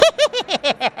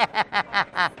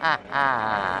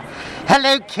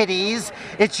Hello, kiddies.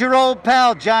 It's your old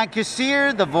pal, John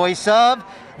Kassir, the voice of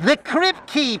the Crypt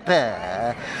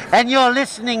Keeper. And you're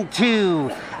listening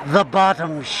to The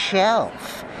Bottom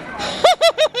Shelf.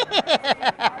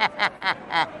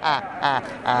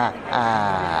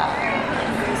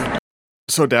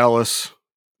 So, Dallas,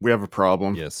 we have a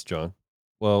problem. Yes, John.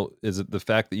 Well, is it the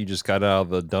fact that you just got out of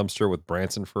the dumpster with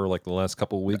Branson for like the last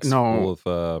couple of weeks No.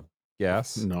 full of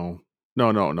gas? No.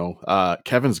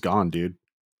 Kevin's gone, dude.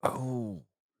 Oh,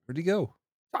 where'd he go?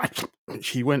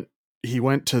 He went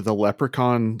to the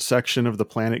leprechaun section of the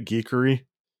Planet Geekery.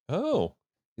 Oh,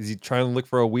 is he trying to look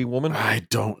for a wee woman? I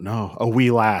don't know. A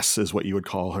wee lass is what you would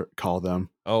call them.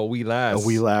 Oh, wee lass. A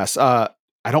wee lass. I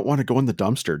don't want to go in the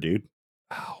dumpster, dude.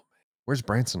 Oh, where's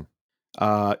Branson?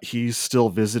 He's still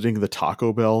visiting the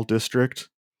Taco Bell district.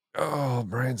 Oh,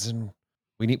 Branson.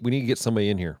 We need to get somebody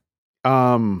in here.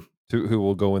 Who Who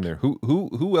will go in there?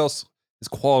 Who else is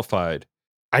qualified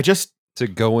to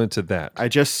go into that? I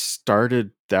just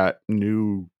started that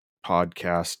new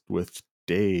podcast with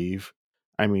Dave.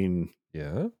 I mean,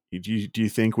 yeah. Do you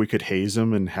think we could haze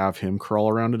him and have him crawl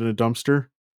around in a dumpster?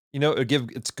 You know,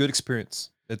 it's good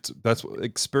experience. That's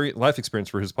life experience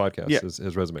for his podcast. Yeah.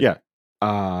 His resume. Yeah.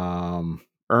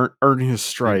 Earning his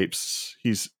stripes.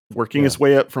 He's working his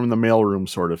way up from the mailroom,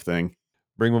 sort of thing.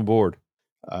 Bring him aboard.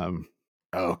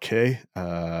 Okay.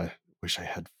 Wish I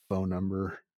had phone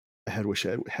number. Wish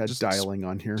I had dialing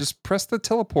on here. Just press the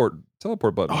teleport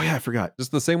button. Oh yeah, I forgot.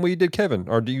 Just the same way you did Kevin,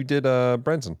 or you did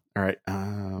Branson. All right.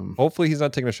 Hopefully he's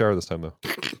not taking a shower this time though.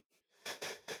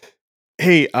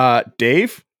 Hey,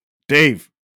 Dave.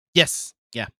 Yes.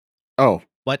 Yeah. Oh.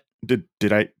 What? Did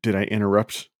I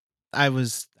interrupt? I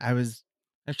was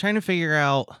trying to figure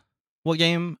out what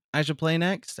game I should play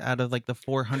next out of like the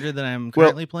 400 that I'm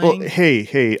currently playing. Well,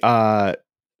 hey.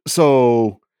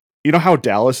 So you know how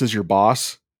Dallas is your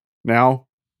boss now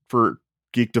for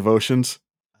Geek Devotions?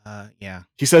 Yeah.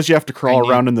 He says you have to crawl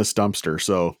around in this dumpster,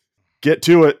 so get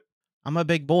to it. I'm a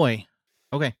big boy.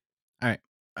 Okay. All right.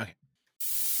 Okay.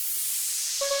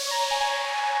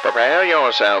 Prepare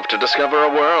yourself to discover a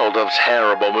world of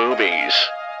terrible movies.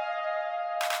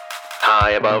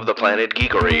 High above the planet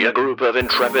Geekery, a group of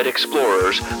intrepid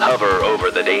explorers hover over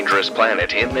the dangerous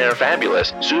planet in their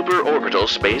fabulous super-orbital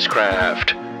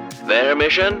spacecraft. Their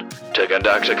mission? To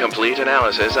conduct a complete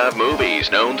analysis of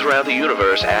movies known throughout the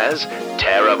universe as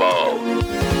terrible.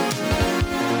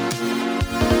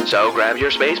 So grab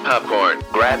your space popcorn,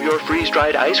 grab your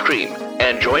freeze-dried ice cream,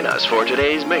 and join us for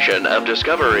today's mission of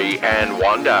discovery and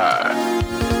wonder.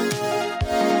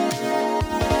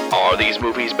 Are these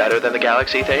movies better than the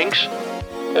galaxy thinks?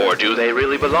 Or do they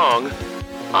really belong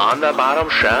on the bottom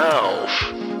shelf?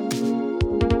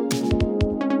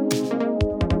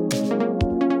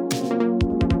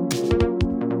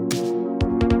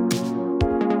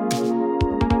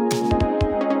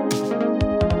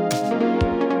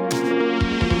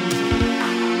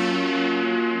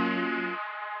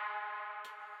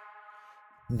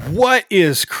 What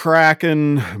is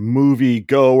crackin', movie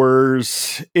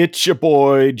goers? It's your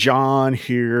boy John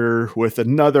here with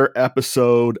another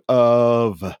episode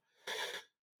of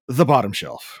The Bottom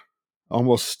Shelf.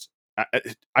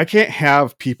 I can't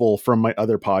have people from my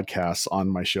other podcasts on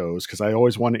my shows because I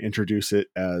always want to introduce it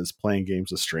as playing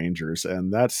games with strangers,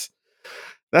 and that's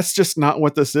just not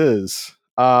what this is.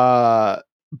 But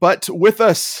with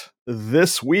us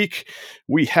this week,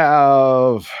 we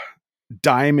have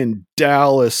Diamond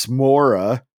Dallas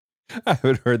Mora. I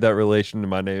haven't heard that relation to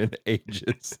my name in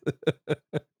ages.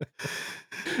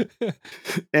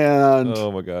 And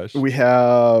oh my gosh, we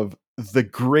have the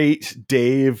great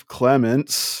Dave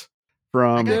Clements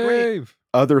from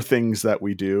other things that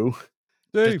we do.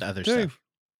 Dave, stuff.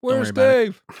 Where's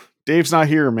Dave? Dave's not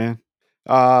here, man.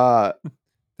 Then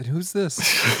who's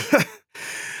this?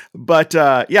 But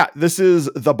yeah, this is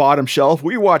The Bottom Shelf.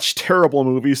 We watch terrible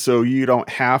movies so you don't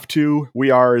have to.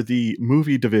 We are the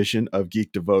movie division of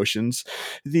Geek Devotions,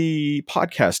 the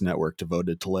podcast network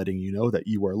devoted to letting you know that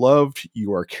you are loved,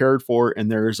 you are cared for,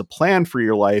 and there is a plan for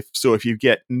your life. So if you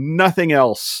get nothing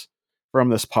else from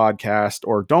this podcast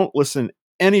or don't listen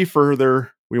any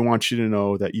further, we want you to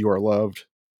know that you are loved,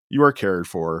 you are cared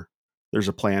for, there's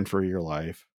a plan for your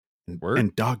life,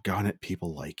 and doggone it,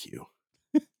 people like you.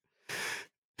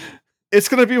 It's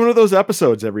going to be one of those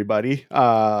episodes, everybody.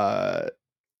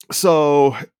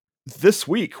 So this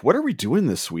week, what are we doing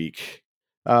this week?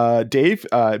 Dave,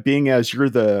 being as you're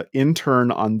the intern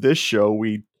on this show,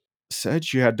 we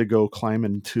said you had to go climb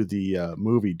into the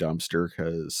movie dumpster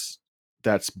because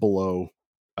that's below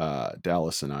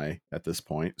Dallas and I at this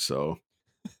point. So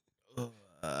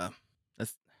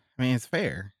It's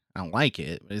fair. I don't like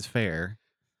it, but it's fair.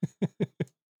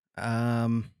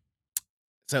 Um,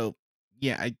 so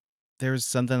yeah, there was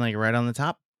something like right on the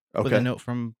top with a Okay. note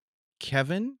from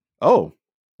Kevin. Oh,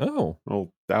 Oh,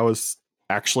 well, that was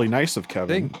actually nice of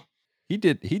Kevin. dang. He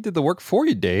did the work for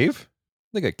you, Dave.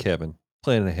 Look at Kevin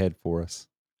planning ahead for us.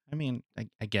 I mean,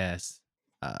 I guess.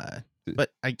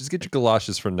 But Just get your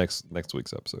galoshes for next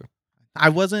week's episode. I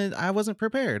wasn't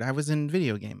prepared. I was in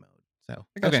video game mode. So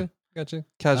I gotcha. okay. Gotcha.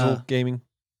 Casual gaming.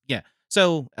 Yeah.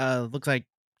 So looks like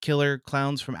Killer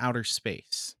Clowns from Outer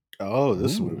Space. Oh,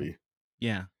 this Ooh. movie.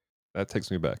 Yeah. That takes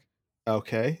me back.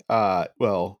 Okay.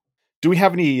 Well, do we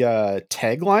have any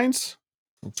taglines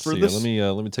Let's for see. this? Let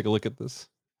me take a look at this.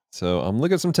 So I'm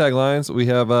looking at some taglines. We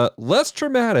have less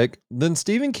traumatic than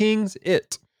Stephen King's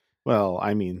It. Well,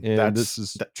 I mean, And this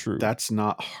is true. That's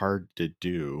not hard to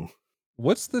do.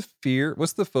 What's the fear?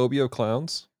 What's the phobia of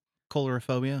clowns?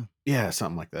 Colorophobia. Yeah,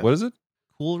 something like that. What is it?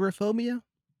 Coulrophobia?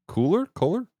 Kohler?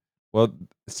 Well,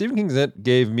 Stephen King's It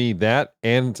gave me that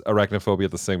and arachnophobia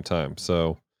at the same time.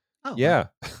 So, Oh, yeah.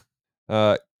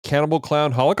 Cannibal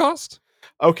Clown Holocaust?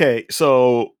 Okay,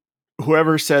 so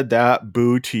whoever said that,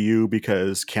 boo to you,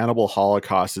 because Cannibal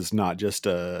Holocaust is not just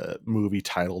a movie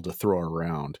title to throw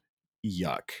around.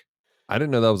 Yuck. I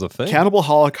didn't know that was a thing. Cannibal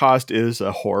Holocaust is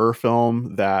a horror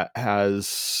film that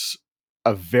has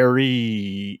a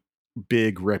very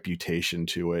big reputation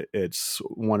to it. It's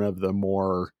one of the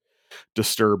more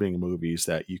disturbing movies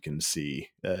that you can see.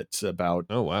 It's about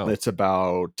Oh, wow.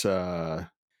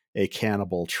 a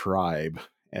cannibal tribe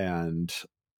and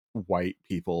white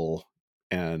people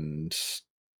and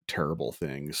terrible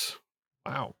things.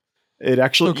 Wow. It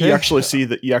actually Okay.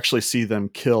 you actually see them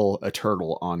kill a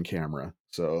turtle on camera.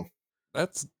 So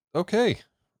That's okay.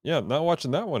 Yeah, not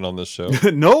watching that one on this show.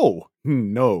 no,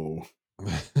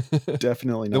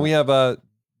 definitely not. Then we have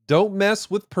Don't Mess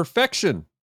with Perfection.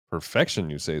 Perfection,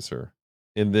 you say, sir.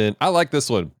 And then I like this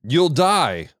one. You'll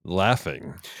die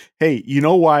laughing. Hey, you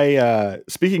know why?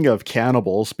 Speaking of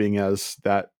cannibals, being as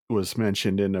that was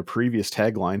mentioned in a previous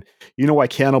tagline, you know why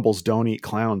cannibals don't eat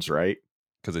clowns, right?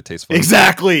 Because it tastes funny.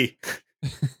 Exactly.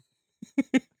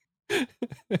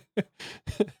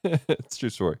 It's a true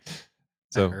story.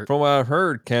 So from what I've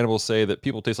heard, cannibals say that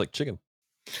people taste like chicken.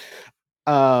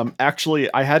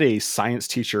 Actually, I had a science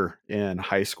teacher in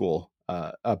high school,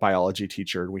 a biology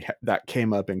teacher. That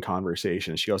came up in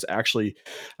conversation. She goes, actually,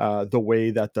 the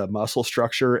way that the muscle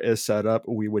structure is set up,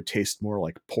 we would taste more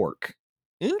like pork.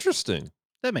 Interesting.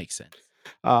 that makes sense.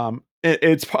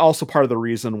 It's also part of the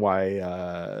reason why,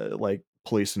 like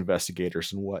police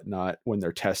investigators and whatnot, when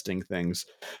they're testing things,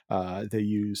 they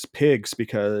use pigs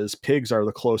because pigs are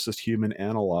the closest human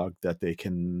analog that they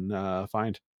can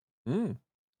find.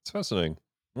 It's fascinating.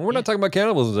 Well, we're not talking about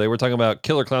cannibals today. We're talking about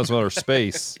killer clowns from outer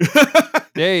space.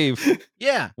 Dave,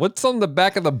 Yeah. what's on the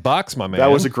back of the box, my man? That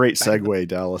was a great segue,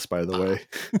 Dallas, by the way.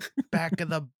 Back of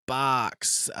the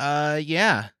box.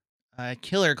 Yeah.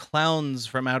 Killer Clowns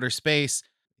from Outer Space.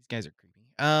 These guys are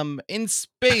creepy. In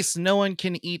space, no one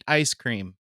can eat ice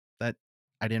cream. That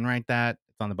I didn't write that.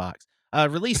 It's on the box.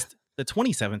 Released the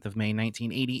 27th of May,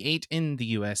 1988 in the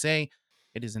USA.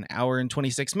 It is an hour and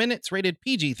 26 minutes, rated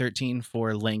PG-13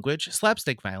 for language,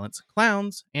 slapstick violence,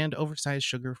 clowns, and oversized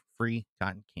sugar-free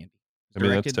cotton candy. I mean,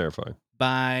 that's Directed terrifying.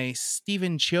 by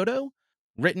Stephen Chiodo,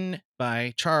 written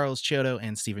by Charles Chiodo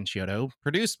and Stephen Chiodo,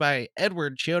 produced by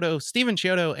Edward Chiodo, Stephen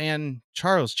Chiodo, and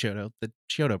Charles Chiodo, the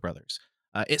Chiodo brothers.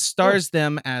 It stars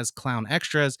them as clown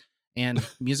extras, and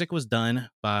music was done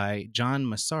by John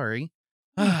Massari.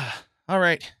 All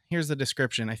right, here's the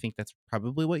description. I think that's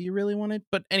probably what you really wanted.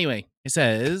 But anyway, it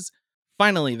says,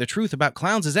 finally, the truth about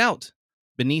clowns is out.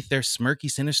 Beneath their smirky,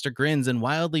 sinister grins and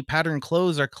wildly patterned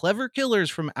clothes are clever killers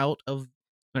from out of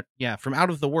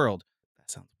the world. That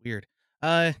sounds weird.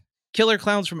 Killer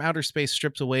clowns from outer space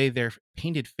strips away their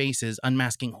painted faces,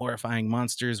 unmasking horrifying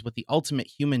monsters with the ultimate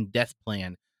human death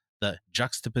plan. The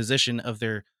juxtaposition of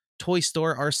their toy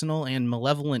store arsenal and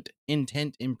malevolent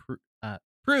intent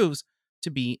proves to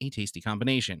be a tasty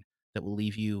combination that will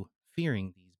leave you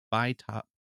fearing these bi-top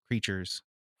creatures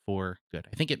for good.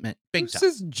 I think it meant Who big top.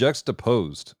 says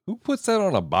juxtaposed? Who puts that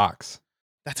on a box?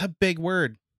 That's a big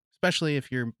word, especially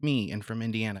if you're me and from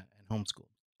Indiana and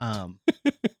homeschooled.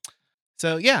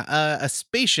 So yeah, a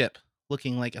spaceship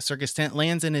looking like a circus tent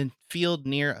lands in a field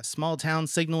near a small town,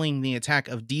 signaling the attack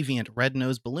of deviant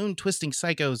red-nosed balloon-twisting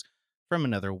psychos from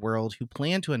another world who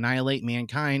plan to annihilate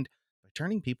mankind by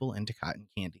turning people into cotton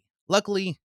candy.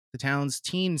 Luckily, the town's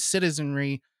teen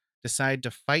citizenry decide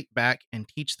to fight back and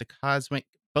teach the cosmic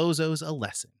bozos a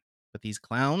lesson. But these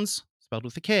clowns, spelled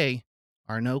with a K,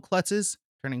 are no klutzes,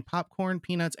 turning popcorn,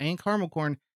 peanuts, and caramel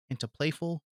corn into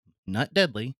playful, not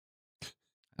deadly,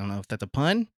 I don't know if that's a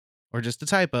pun or just a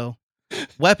typo.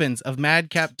 Weapons of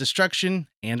madcap destruction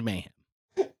and mayhem.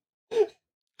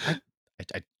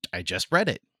 I just read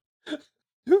it.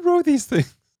 Who wrote these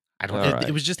things? I don't. All It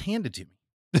right. was just handed to me.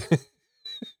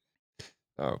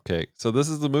 Okay, so this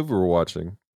is the movie we're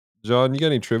watching. John, you got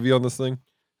any trivia on this thing?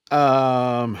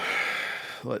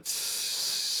 Let's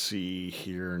see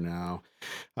here now.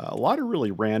 A lot of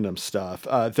really random stuff.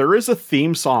 There is a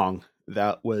theme song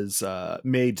that was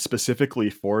made specifically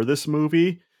for this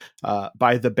movie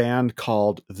by the band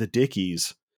called The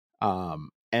Dickies.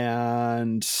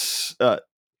 And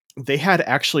they had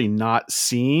actually not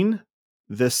seen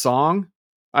this song.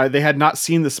 They had not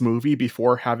seen this movie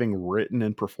before having written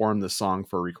and performed the song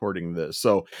for recording this.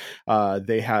 So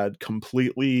they had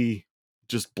completely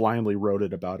just blindly wrote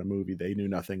it about a movie they knew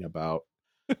nothing about.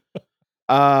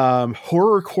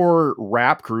 Horrorcore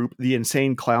rap group The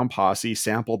Insane Clown Posse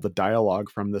sampled the dialogue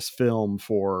from this film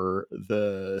for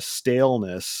The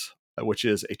Staleness, which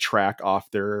is a track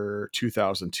off their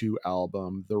 2002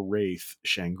 album The Wraith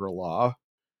Shangri-La.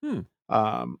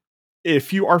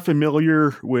 If you are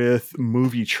familiar with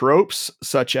movie tropes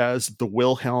such as the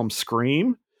Wilhelm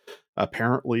scream,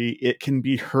 apparently it can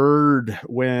be heard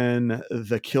when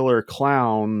the killer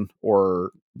clown,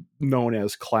 or known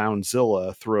as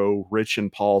Clownzilla, throw Rich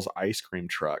and Paul's ice cream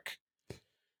truck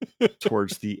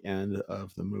towards the end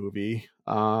of the movie.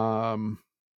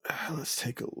 Let's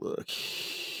take a look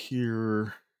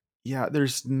here. Yeah,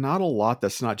 there's not a lot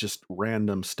that's not just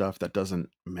random stuff that doesn't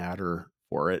matter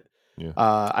for it. Yeah.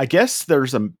 I guess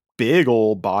there's a big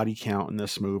old body count in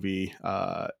this movie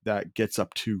that gets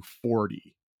up to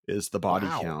 40 is the body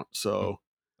Wow. count. So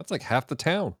That's like half the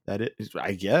town. that is,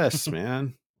 I guess,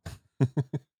 man.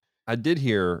 I did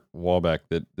hear a while back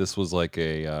that this was like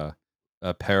a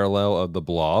parallel of the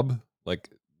Blob. Like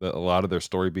a lot of their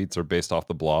story beats are based off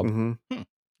the Blob. Mhm.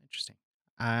 Interesting.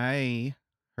 I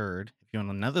heard, if you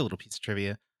want another little piece of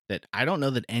trivia, that I don't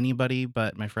know that anybody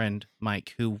but my friend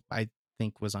Mike, who I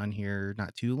think was on here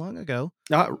not too long ago,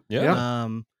 Yeah.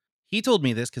 he told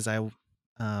me this because I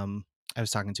was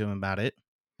talking to him about it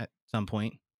at some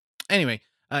point. Anyway,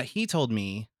 he told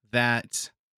me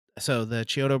that so the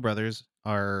Chiodo brothers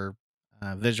are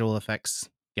visual effects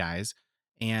guys,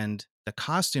 and the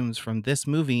costumes from this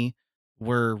movie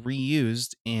were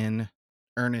reused in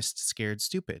Ernest Scared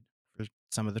Stupid for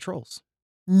some of the trolls.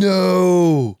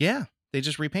 No. Yeah, they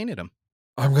just repainted them.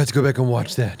 I'm going to go back and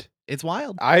watch that. It's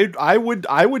wild. I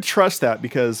would trust that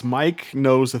because Mike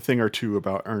knows a thing or two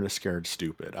about Ernest Scared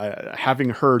Stupid. Having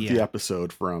heard the Yeah.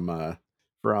 episode from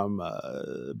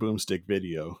Boomstick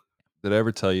Video. Did I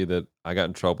ever tell you that I got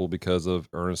in trouble because of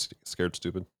Ernest Scared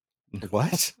Stupid?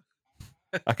 What?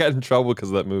 I got in trouble because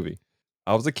of that movie.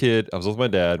 I was a kid. I was with my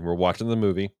dad. We're watching the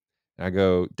movie. And I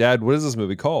go, Dad, what is this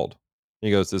movie called? And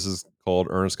he goes, this is called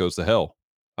Ernest Goes to Hell.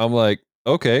 I'm like,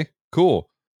 okay, cool.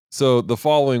 So the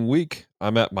following week,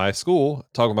 I'm at my school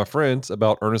talking with my friends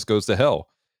about Ernest Goes to Hell.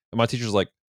 And my teacher's like,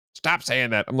 stop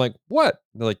saying that. I'm like, what?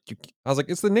 And they're like, I was like,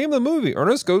 it's the name of the movie,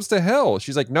 Ernest Goes to Hell.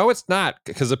 She's like, no, it's not.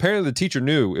 Because apparently the teacher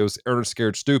knew it was Ernest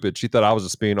Scared Stupid. She thought I was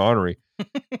just being ornery.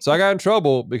 So I got in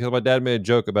trouble because my dad made a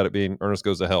joke about it being Ernest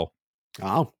Goes to Hell.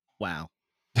 Oh. Wow.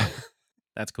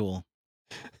 That's cool.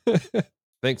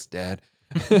 Thanks, Dad.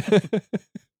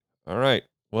 All right.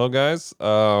 Well, guys, we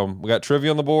got trivia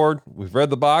on the board. We've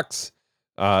read the box,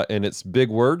 and it's big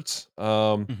words.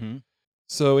 So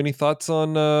any thoughts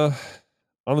on the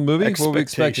movie? What are we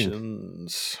expecting?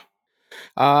 Expectations.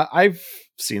 I've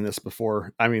seen this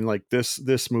before. I mean, like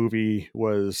this movie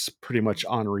was pretty much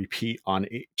on repeat on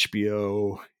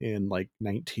HBO in like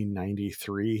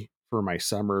 1993 for my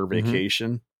summer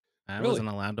vacation. I Really? wasn't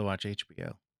allowed to watch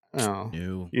HBO. Oh,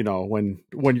 No. you know, when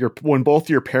both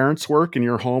your parents work and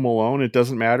you're home alone, it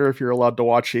doesn't matter if you're allowed to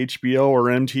watch HBO or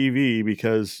MTV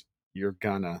because you're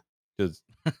gonna. Because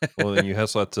well, then you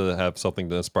also have to have something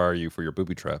to inspire you for your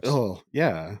booby traps. Oh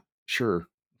yeah, sure.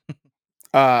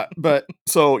 But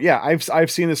so yeah,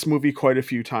 I've seen this movie quite a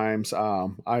few times.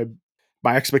 My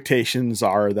expectations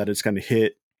are that it's going to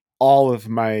hit all of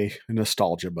my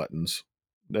nostalgia buttons.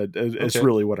 It's Okay.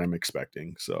 really what I'm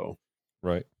expecting. So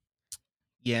Right.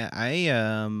 Yeah,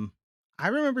 I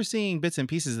remember seeing bits and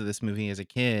pieces of this movie as a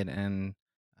kid, and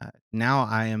now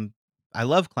I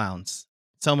love clowns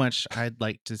so much I'd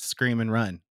like to scream and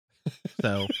run.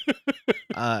 So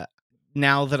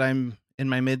now that I'm in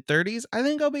my mid 30s, I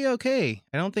think I'll be okay.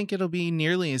 I don't think it'll be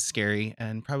nearly as scary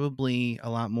and probably a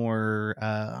lot more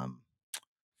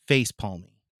face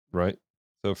palmy. Right.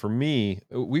 So for me,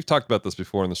 we've talked about this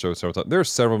before in the show several times. There are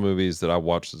several movies that I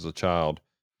watched as a child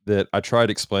that I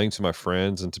tried explaining to my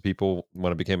friends and to people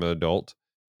when I became an adult,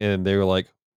 and they were like,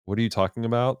 what are you talking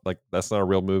about? Like, that's not a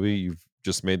real movie. You've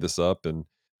just made this up. And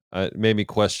it made me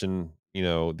question,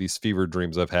 these fever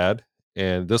dreams I've had.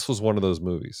 And this was one of those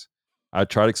movies. I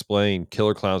tried to explain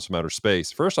Killer Clowns from Outer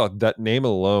Space. First off, that name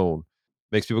alone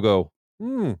makes people go,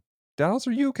 Dallas,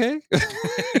 are you okay?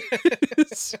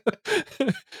 So-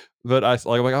 but I'm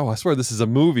like, oh, I swear this is a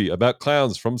movie about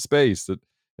clowns from space.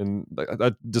 And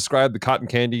I described the cotton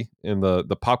candy and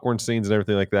the popcorn scenes and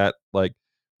everything like that. Like,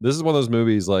 this is one of those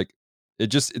movies, like,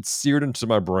 it's seared into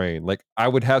my brain. Like, I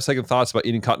would have second thoughts about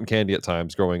eating cotton candy at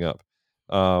times growing up.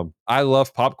 I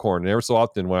love popcorn, and every so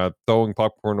often when I'm throwing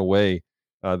popcorn away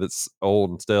that's old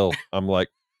and stale, I'm like,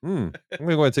 I'm gonna go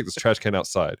ahead and take this trash can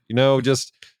outside.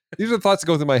 Just these are the thoughts that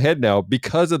go through my head now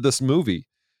because of this movie.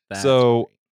 That's So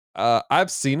great.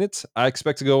 I've seen it. I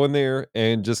expect to go in there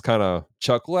and just kind of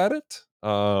chuckle at it.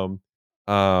 I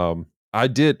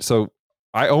did. So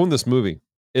I own this movie.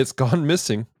 It's gone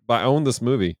missing, but I own this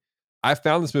movie. I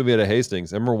found this movie at a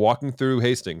Hastings, and we're walking through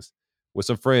Hastings with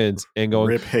some friends and going,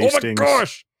 Rip "Oh my Hastings.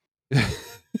 gosh!"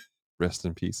 Rest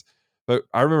in peace. But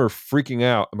I remember freaking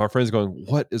out, and my friends going,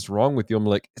 "What is wrong with you?" I'm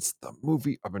like, "It's the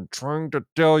movie I've been trying to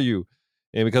tell you."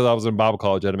 And because I was in Bible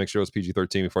college, I had to make sure it was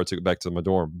PG-13 before I took it back to my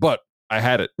dorm. But I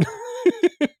had it.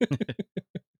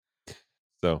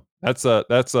 So that's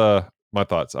my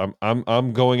thoughts.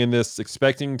 I'm going in this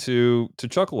expecting to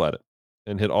chuckle at it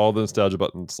and hit all the nostalgia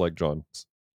buttons like John's.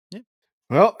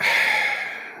 Well,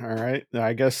 all right.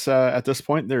 I guess at this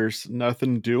point, there's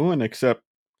nothing doing except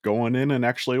going in and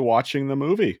actually watching the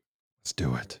movie. Let's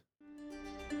do it.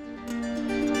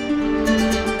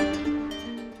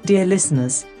 Dear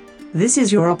listeners, this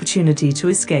is your opportunity to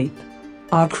escape.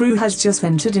 Our crew has just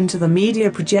entered into the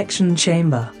media projection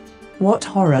chamber. What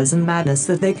horrors and madness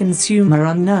that they consume are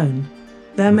unknown.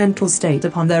 Their mental state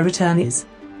upon their return is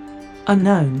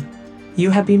unknown.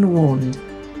 You have been warned.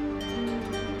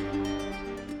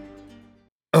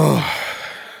 Oh,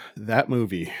 that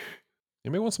movie.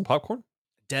 Anybody want some popcorn?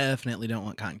 Definitely don't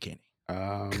want cotton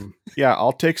candy. Yeah,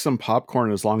 I'll take some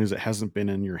popcorn as long as it hasn't been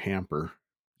in your hamper.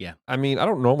 I mean, I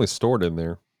don't normally store it in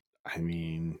there. I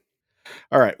mean,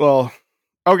 all right. Well,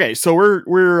 okay. So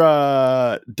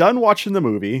we're done watching the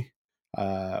movie.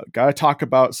 Got to talk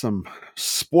about some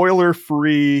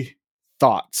spoiler-free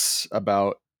thoughts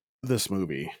about this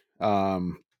movie.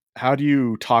 How do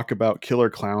you talk about Killer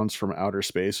Clowns from Outer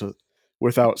Space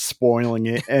without spoiling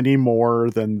it any more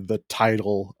than the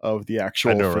title of the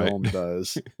actual know, right? film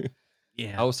does?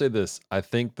 Yeah. I will say this: I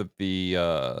think that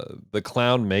the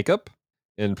clown makeup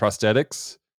and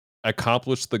prosthetics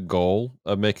accomplished the goal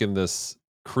of making this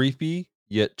creepy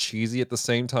yet cheesy at the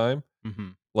same time. Mm-hmm.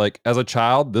 Like, as a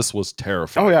child, this was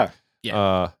terrifying. Oh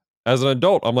yeah, As an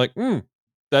adult, I'm like,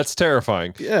 that's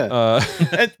terrifying. yeah.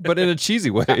 But in a cheesy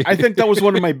way. I think that was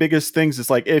one of my biggest things. It's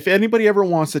like, if anybody ever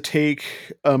wants to take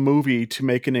a movie to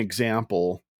make an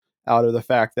example out of the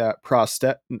fact that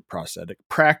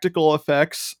practical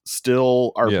effects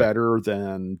still are Yeah. better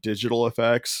than digital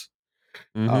effects,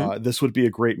 Mhm. this would be a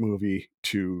great movie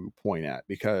to point at,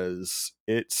 because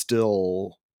it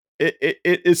still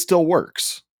it still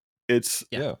works. It's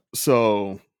Yeah.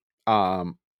 so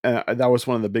that was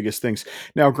one of the biggest things.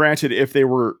 Now, granted, if there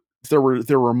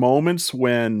were moments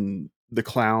when the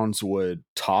clowns would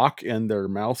talk and their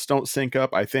mouths don't sync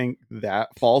up, I think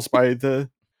that falls by the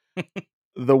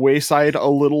wayside a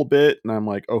little bit, and I'm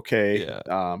like, okay.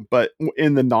 Yeah. But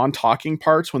in the non-talking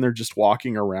parts, when they're just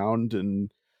walking around,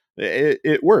 and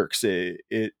it works. It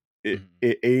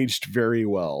aged very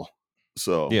well.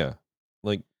 So Yeah.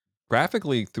 Like,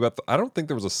 graphically throughout I don't think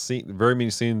there was a scene, very many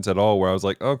scenes at all, where I was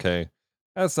like, okay,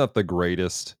 that's not the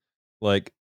greatest.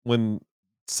 Like, when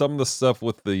some of the stuff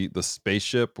with the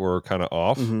spaceship were kind of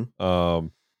off.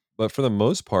 Mhm. But for the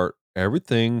most part,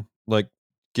 everything, like,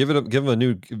 give them a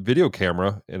new video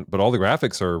camera, but all the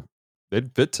graphics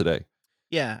they'd fit today.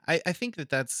 Yeah, I think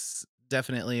that's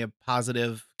definitely a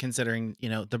positive, considering,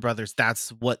 the brothers,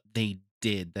 that's what they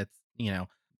did. That's,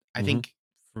 I Mhm. think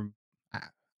from,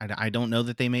 I don't know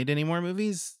that they made any more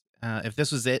movies. If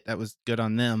this was it, that was good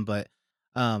on them, but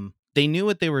they knew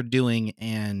what they were doing,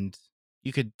 and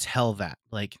you could tell that.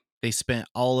 Like, they spent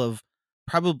all of,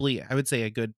 probably, I would say, a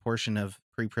good portion of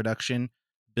pre-production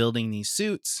building these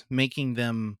suits, making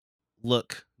them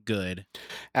look good.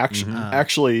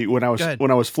 Actually, when I Go ahead.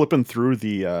 was flipping through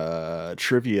the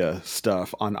trivia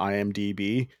stuff on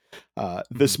IMDb,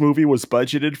 this movie was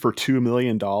budgeted for $2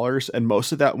 million, and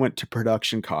most of that went to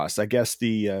production costs. I guess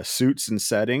the suits and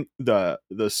setting, the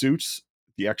suits,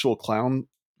 the actual clown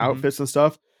outfits and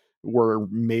stuff, were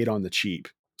made on the cheap.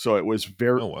 So it was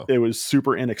Oh, wow. it was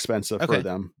super inexpensive for Okay.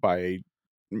 them by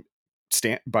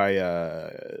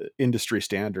industry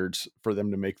standards for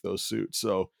them to make those suits.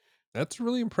 So That's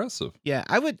really impressive. Yeah,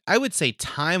 I would say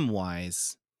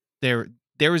time-wise, there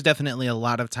was definitely a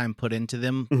lot of time put into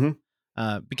them. Mhm.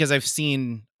 Because I've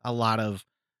seen a lot of,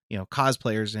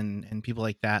 cosplayers and people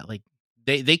like that. Like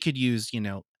they could use,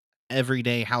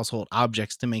 everyday household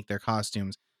objects to make their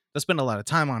costumes. They'll spend a lot of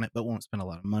time on it, but won't spend a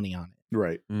lot of money on it.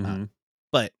 right. Mm-hmm.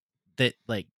 But that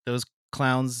like those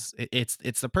clowns,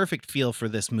 it's the perfect feel for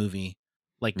this movie.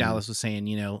 Like Mhm. Dallas was saying,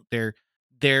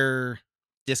 they're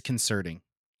disconcerting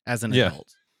as an Yeah.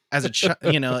 adult. As a child,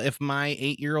 if my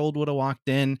 8-year-old would have walked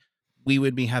in, we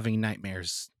would be having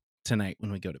nightmares tonight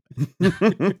when we go to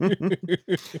bed.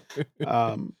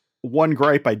 One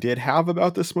gripe I did have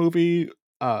about this movie,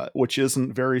 which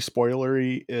isn't very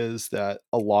spoilery, is that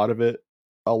a lot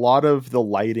of the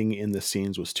lighting in the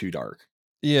scenes was too dark.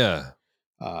 Yeah.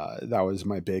 That was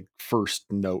my big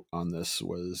first note on this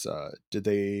was, did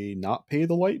they not pay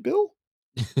the light bill?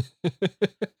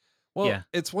 Well, Yeah.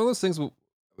 it's one of those things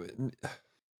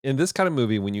in this kind of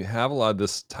movie, when you have a lot of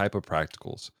this type of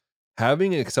practicals,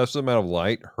 having an excessive amount of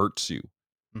light hurts you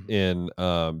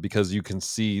Mhm. because you can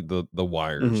see the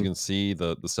wires, Mhm. you can see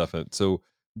the stuff in it. So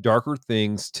darker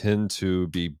things tend to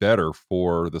be better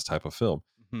for this type of film.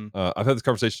 Mhm. I've had this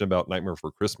conversation about Nightmare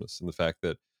Before Christmas and the fact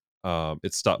that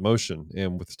it's stop motion,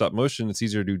 and with stop motion, it's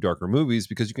easier to do darker movies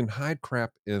because you can hide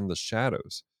crap in the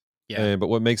shadows. Yeah. But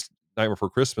what makes Nightmare Before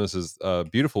Christmas is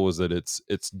beautiful is that it's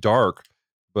dark,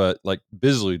 but like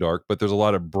visually dark. But there's a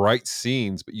lot of bright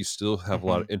scenes, but you still have a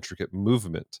lot of intricate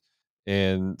movement.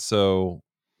 And so,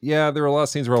 yeah, there were a lot of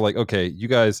scenes where I'm like, okay, you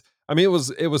guys. I mean,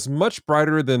 it was much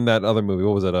brighter than that other movie.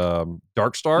 What was it?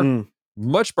 Dark Star. Mm.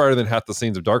 Much brighter than half the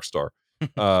scenes of Dark Star.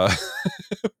 Uh,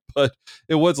 but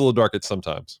it was a little dark at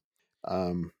sometimes.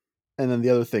 And then the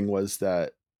other thing was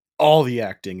that all the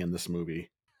acting in this movie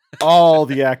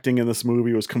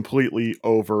was completely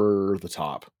over the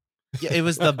top. Yeah, it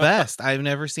was the best. I've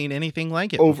never seen anything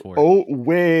like it before.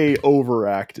 Way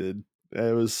overacted.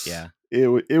 It was Yeah.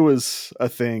 it was a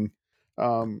thing.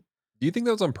 Do you think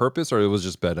that was on purpose or it was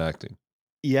just bad acting?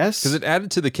 Yes, Because it added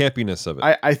to the campiness of it.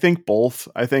 I think both.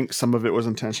 I think some of it was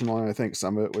intentional, and I think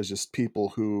some of it was just people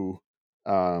who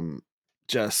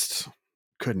just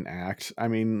couldn't act. I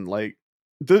mean, like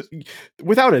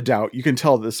without a doubt, you can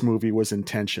tell this movie was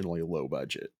intentionally low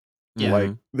budget. Yeah.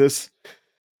 Like this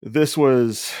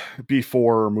was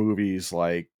before movies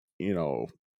like,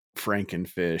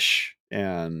 Frankenfish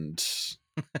and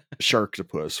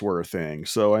Sharktopus were a thing.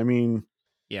 So I mean,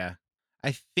 Yeah.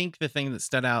 I think the thing that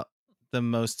stood out the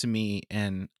most to me,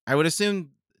 and I would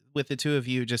assume with the two of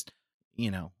you, just,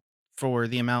 for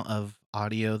the amount of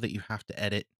audio that you have to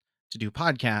edit to do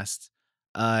podcasts,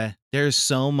 there's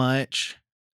so much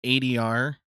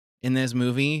ADR in this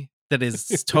movie that is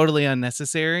totally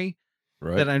unnecessary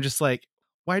Right. that I'm just like,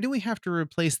 why do we have to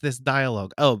replace this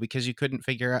dialogue? Oh, because you couldn't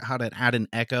figure out how to add an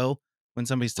echo when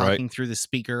somebody's Right. talking through the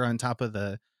speaker on top of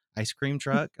the ice cream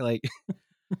truck. Like,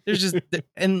 there's just,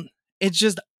 and it's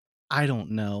just, I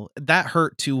don't know. That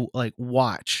hurt to like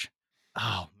watch.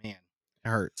 Oh man, it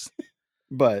hurts.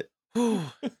 but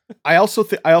I also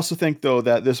think though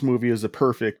that this movie is a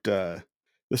perfect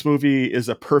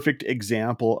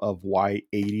example of why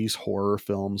 80s horror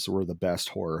films were the best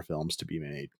horror films to be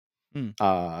made.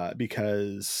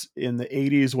 Because in the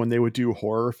 80s when they would do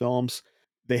horror films,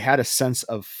 they had a sense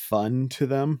of fun to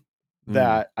them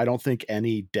that I don't think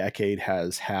any decade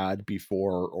has had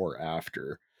before or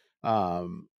after.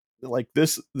 Like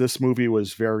this movie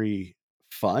was very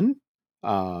fun.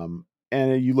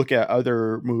 And you look at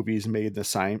other movies made the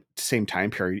same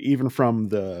time period, even from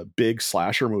the big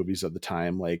slasher movies of the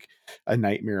time, like A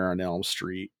Nightmare on Elm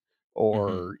Street,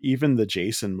 or even the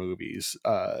Jason movies.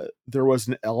 There was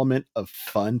an element of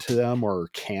fun to them or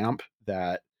camp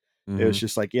that it was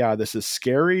just like, yeah, this is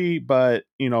scary, but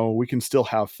we can still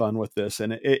have fun with this.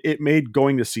 And it made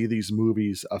going to see these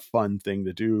movies a fun thing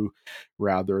to do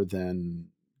rather than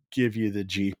give you the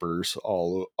jeepers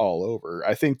all over.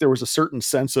 I think there was a certain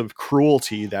sense of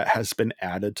cruelty that has been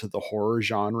added to the horror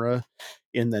genre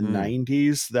in the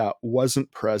 90s that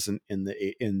wasn't present in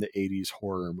the 80s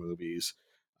horror movies.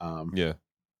 Yeah.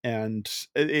 And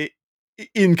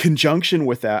in conjunction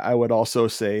with that, I would also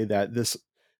say that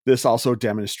this also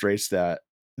demonstrates that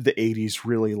the 80s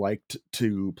really liked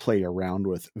to play around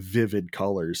with vivid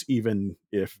colors, even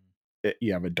if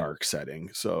you have a dark setting.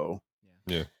 So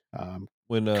Yeah. um,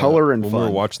 When color and when fun. we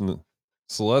were watching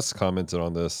Celeste commented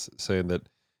on this, saying that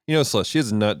Celeste, she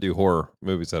does not do horror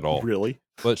movies at all. Really?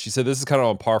 But she said this is kind of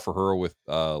on par for her with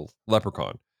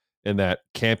Leprechaun, and that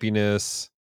campiness.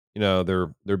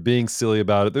 They're being silly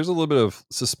about it. There's a little bit of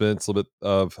suspense, a little bit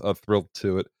of thrill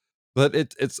to it. but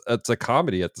it's a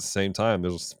comedy at the same time.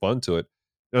 There's fun to it,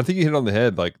 and I think you hit it on the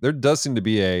head. Like there does seem to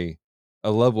be a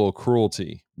level of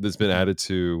cruelty that's been added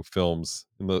to films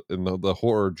in the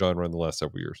horror genre in the last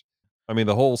several years. I mean,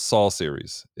 the whole Saw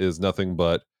series is nothing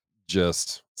but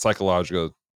just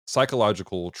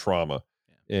psychological trauma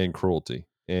and cruelty,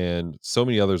 and so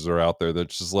many others are out there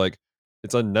that's just like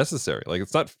it's unnecessary. Like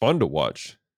it's not fun to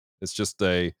watch. It's just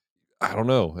I don't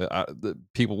know. The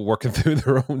people working through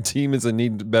their own demons and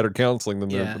need better counseling than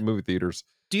the Yeah. movie theaters.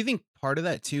 Do you think part of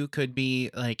that too could be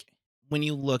like when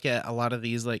you look at a lot of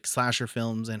these like slasher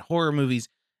films and horror movies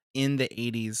in the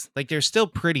 80s, like they're still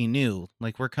pretty new.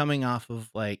 Like we're coming off of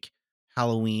like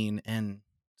Halloween and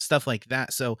stuff like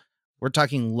that. So we're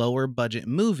talking lower budget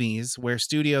movies where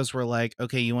studios were like,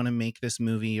 okay, you want to make this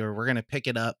movie or we're going to pick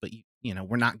it up, but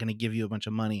we're not going to give you a bunch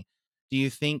of money. Do you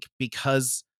think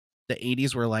because the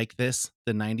 80s were like this,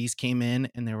 the 90s came in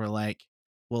and they were like,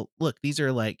 well, look, these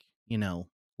are like,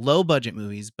 low budget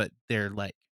movies, but they're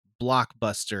like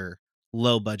blockbuster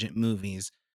low budget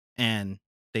movies, and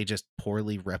they just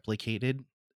poorly replicated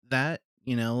that.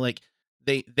 Like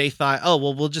they thought, oh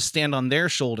well, we'll just stand on their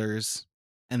shoulders,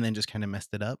 and then just kind of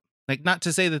messed it up. Like not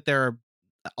to say that there are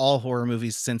all horror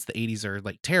movies since the 80s are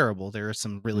like terrible. There are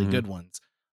some really Mhm. good ones,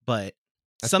 but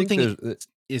I think something there's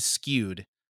is skewed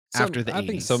after the I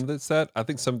think 80s. some of it's that. I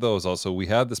think some of those also we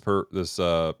have this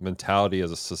mentality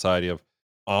as a society of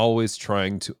always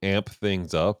trying to amp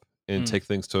things up and Mm. take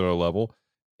things to another level.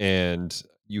 And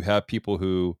you have people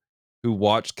who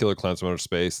watch Killer Clowns from Outer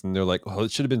Space and they're like, "Oh,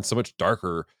 it should have been so much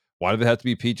darker. Why did it have to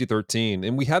be PG-13?"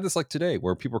 And we had this like today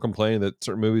where people are complaining that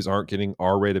certain movies aren't getting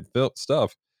R-rated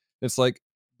stuff. It's like,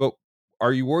 but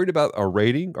are you worried about a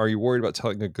rating? Are you worried about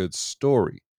telling a good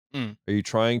story? Mm. Are you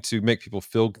trying to make people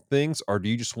feel things, or do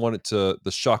you just want it to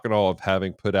the shock and awe of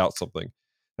having put out something?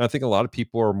 And I think a lot of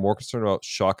people are more concerned about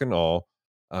shock and awe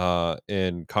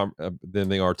than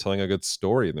they are telling a good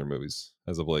story in their movies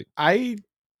as of late. I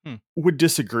Hmm. would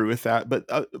disagree with that, but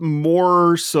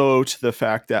more so to the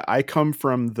fact that I come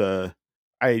from the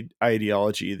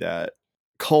ideology that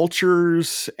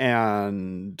cultures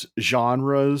and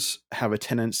genres have a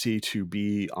tendency to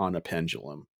be on a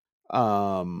pendulum.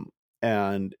 Um,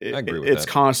 and I agree with it's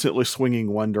that. constantly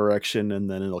swinging one direction and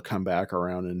then it'll come back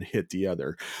around and hit the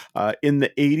other. In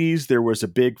the 80s, there was a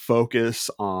big focus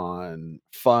on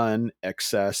fun,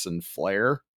 excess, and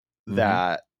flair Mhm.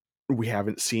 that we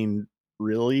haven't seen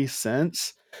really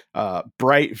since.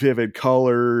 Bright, vivid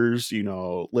colors,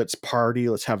 let's party,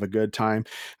 let's have a good time.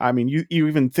 I mean, you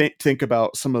even think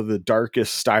about some of the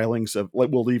darkest stylings of, like,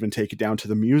 we'll even take it down to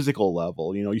the musical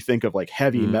level. You think of like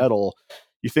heavy Mhm. metal.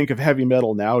 You think of heavy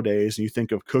metal nowadays, and you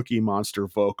think of Cookie Monster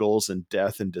vocals and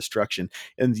death and destruction.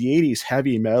 In the 80s,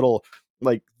 heavy metal,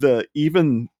 like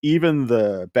even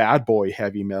the bad boy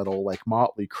heavy metal, like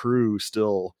Motley Crue,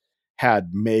 still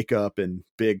had makeup and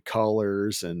big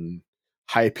colors and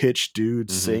high pitched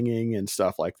dudes Mhm. singing and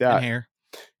stuff like And that, hair.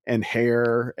 and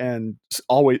hair, and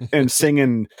always and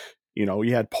singing.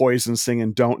 You had Poison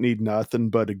singing "Don't Need Nothing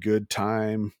But a Good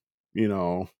Time." You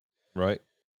know, Right.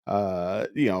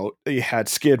 you had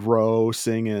Skid Row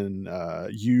singing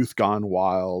 "Youth Gone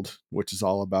Wild," which is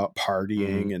all about Mhm.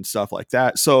 partying and stuff like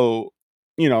that. So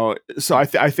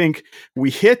I think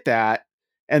we hit that,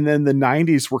 and then the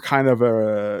 90s were kind of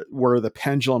where the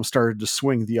pendulum started to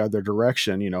swing the other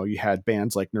direction. You had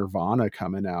bands like Nirvana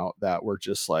coming out that were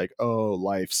just like, oh,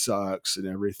 life sucks and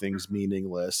everything's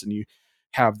meaningless, and you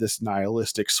have this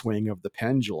nihilistic swing of the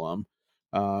pendulum.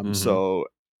 um Mhm. so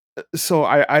so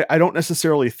I don't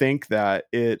necessarily think that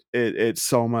it's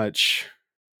so much,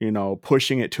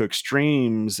 pushing it to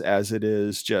extremes as it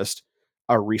is just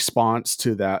a response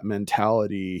to that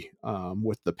mentality,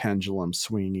 with the pendulum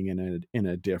swinging in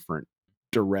a different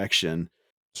direction.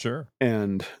 Sure.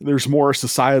 And there's more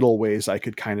societal ways I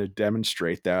could kind of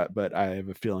demonstrate that, but I have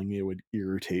a feeling it would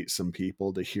irritate some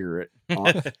people to hear it.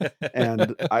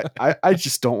 And I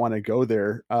just don't want to go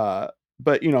there.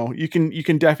 But you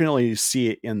can definitely see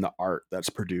it in the art that's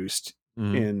produced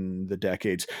Mhm. in the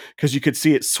decades, because you could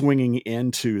see it swinging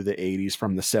into the 80s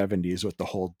from the 70s with the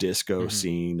whole disco Mhm.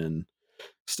 scene and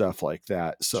stuff like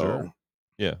that. So Sure.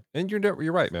 Yeah, and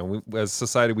you're right, man. As a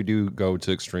society, we do go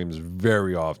to extremes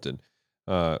very often. It's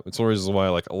one of the reasons why,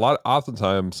 like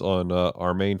oftentimes on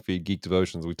our main feed, Geek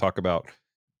Devotions, we talk about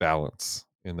balance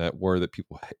and that word that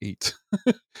people hate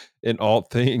in all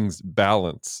things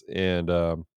balance.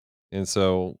 And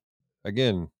so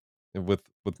again, with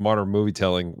modern movie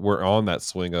telling, we're on that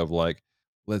swing of like,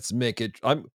 let's make it.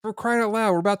 I'm for crying out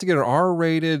loud, we're about to get an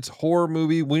R-rated horror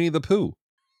movie, Winnie the Pooh.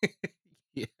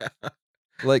 Yeah.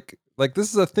 Like this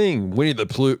is a thing. Winnie the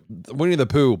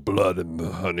Pooh, Blood and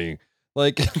Honey.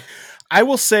 Like, I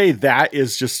will say that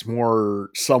is just more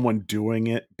someone doing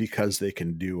it because they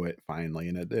can do it finally,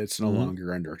 and it's no Mhm.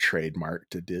 longer under trademark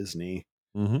to Disney.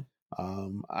 mhm.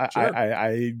 I,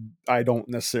 Sure. I don't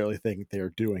necessarily think they're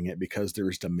doing it because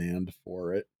there's demand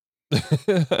for it.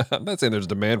 I'm not saying there's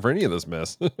demand for any of this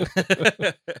mess. All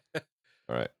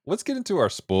right, let's get into our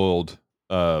spoiled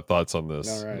thoughts on this.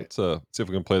 All right. Let's see if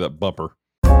we can play that bumper.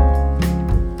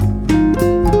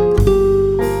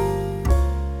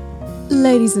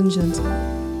 Ladies and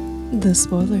gentlemen, the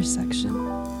spoiler section.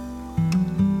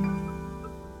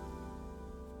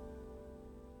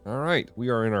 All right, we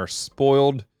are in our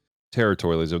spoiled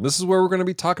territory, ladies and gentlemen. This is where we're going to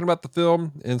be talking about the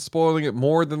film and spoiling it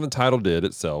more than the title did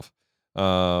itself.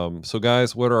 So,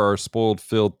 guys, what are our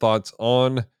spoiled-filled thoughts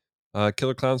on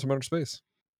Killer Clowns from Outer Space?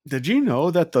 Did you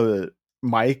know that the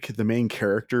main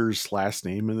character's last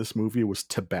name in this movie was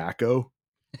Tobacco?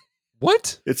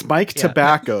 What? It's Mike Yeah.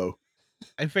 Tobacco.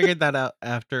 I figured that out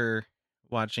after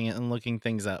watching it and looking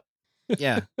things up.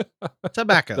 Yeah.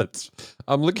 Tobacco.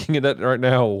 I'm looking at it right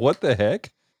now. What the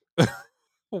heck?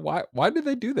 Why did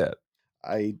they do that?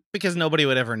 Because nobody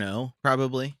would ever know,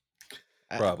 probably.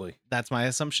 Probably. That's my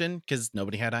assumption, because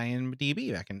nobody had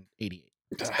IMDb back in 88.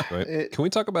 Right. Can we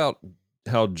talk about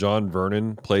how John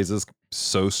Vernon plays this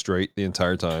so straight the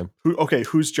entire time?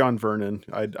 Who's John Vernon?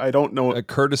 I don't know.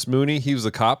 Curtis Mooney, he was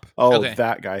a cop. Oh, Okay.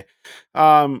 that guy.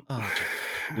 Oh,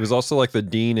 He was also like the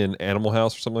dean in Animal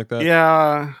House or something like that.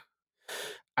 Yeah.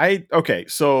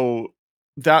 So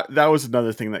that was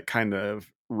another thing that kind of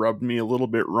rubbed me a little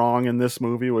bit wrong in this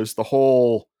movie was the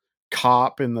whole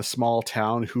cop in the small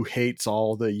town who hates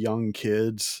all the young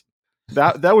kids.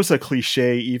 That was a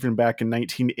cliche even back in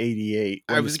 1988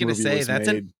 when I was this gonna movie say was that's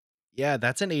made.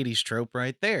 that's an 80s trope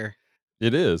right there.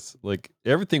 It is. Like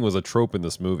everything was a trope in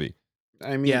this movie.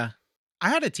 I mean, Yeah. I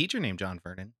had a teacher named John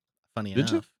Vernon. Funny Did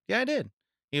you? enough. Yeah, I did.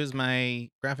 He was my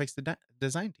graphics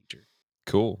design teacher.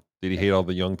 Cool. Did he hate all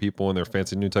the young people and their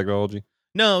fancy new technology?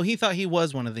 No, he thought he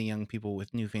was one of the young people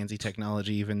with new fancy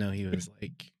technology, even though he was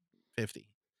like 50.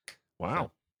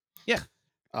 Wow. Yeah.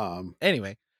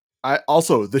 Anyway. I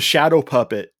also the shadow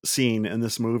puppet scene in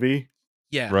this movie.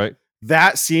 Yeah. Right.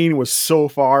 That scene was so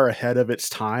far ahead of its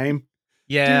time.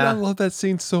 Dude, I Yeah. love that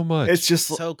scene so much. It's just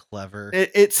So clever.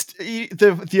 it's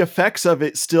the effects of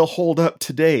it still hold up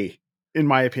today, in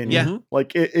my opinion. Yeah.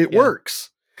 Like it Yeah. works.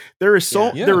 There is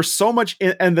Yeah. there was so much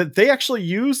and that they actually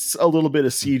used a little bit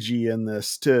of CG in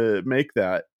this to make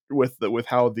that with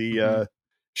how the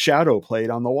shadow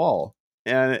played on the wall.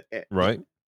 And right.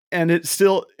 and it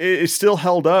still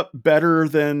held up better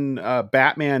than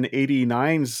Batman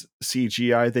 89's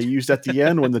CGI they used at the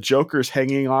end when the Joker's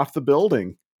hanging off the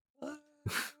building.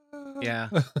 Yeah.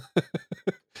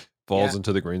 Falls Yeah.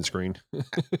 into the green screen.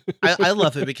 I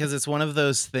love it because it's one of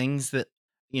those things that,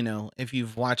 if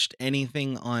you've watched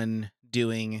anything on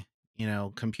doing,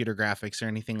 computer graphics or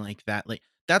anything like that, like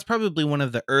that's probably one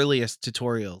of the earliest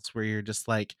tutorials where you're just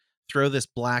like, throw this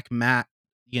black matte,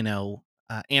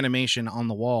 animation on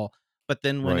the wall. But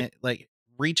then when Right. it like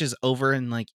reaches over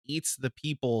and like eats the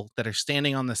people that are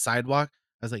standing on the sidewalk,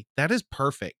 I was like, that is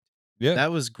perfect. Yeah.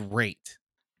 That was great.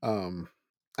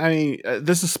 I mean,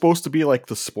 this is supposed to be like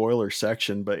the spoiler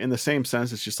section, but in the same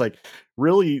sense, it's just like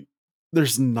really,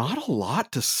 there's not a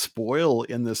lot to spoil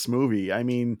in this movie. I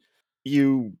mean,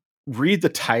 you read the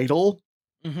title,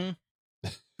 Mm-hmm.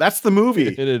 that's the movie.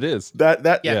 it is.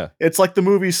 That Yeah. it's like the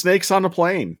movie Snakes on a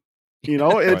Plane.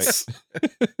 It's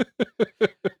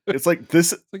it's like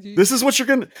this. Like you This is what you're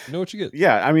gonna. know what you get.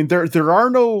 Yeah, I mean, there are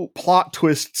no plot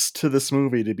twists to this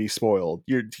movie to be spoiled.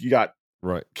 You got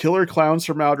Right. killer clowns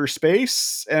from outer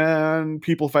space and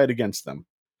people fight against them.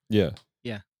 Yeah.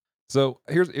 Yeah. So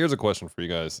here's a question for you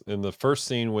guys. In the first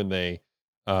scene when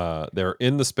they're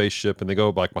in the spaceship and they go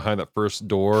like behind that first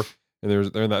door and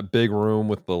they're in that big room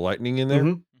with the lightning in there.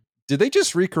 Mhm. Did they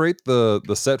just recreate the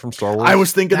set from Star Wars? I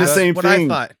was thinking the That's same what thing.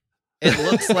 I thought. It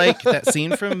looks like that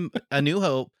scene from A New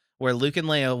Hope where Luke and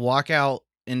Leia walk out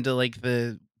into like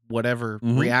the whatever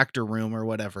Mhm. reactor room or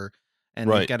whatever, and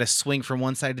Right. they've got to swing from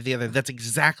one side to the other. That's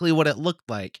exactly what it looked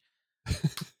like.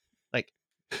 Like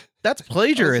that's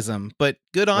plagiarism, but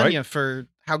good on Right. you for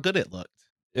how good it looked.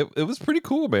 It was pretty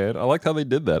cool, man. I liked how they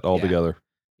did that all Yeah. together.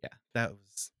 Yeah, that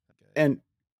was good. And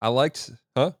I liked,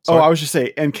 huh? oh, Sorry. I was just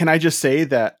saying, and can I just say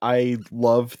that I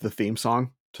love the theme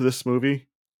song to this movie?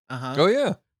 Uh-huh. Oh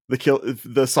yeah.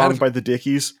 The song of- by the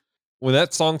Dickies. When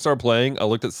that song started playing, I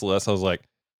looked at Celeste. I was like,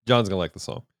 John's gonna like the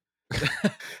song.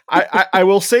 I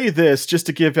will say this just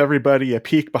to give everybody a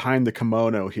peek behind the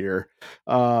kimono here.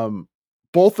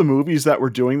 Both the movies that we're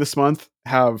doing this month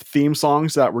have theme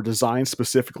songs that were designed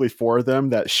specifically for them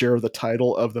that share the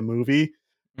title of the movie.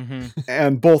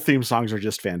 and both theme songs are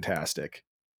just fantastic.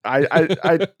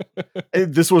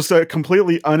 This was a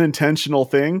completely unintentional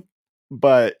thing,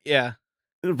 but Yeah.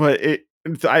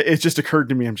 it just occurred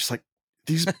to me. I'm just like,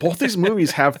 both these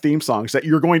movies have theme songs that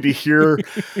you're going to hear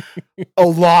a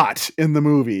lot in the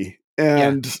movie.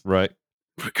 And right.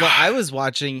 Well, I was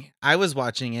watching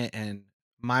it, and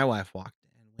my wife walked in.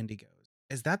 Wendy goes,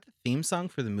 "Is that the theme song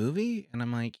for the movie?" And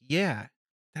I'm like, "Yeah."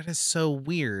 That is so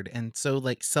weird and so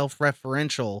like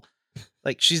self-referential.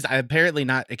 Like she's apparently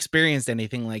not experienced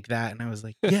anything like that, and I was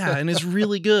like, "Yeah," and it's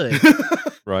really good.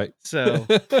 Right. So,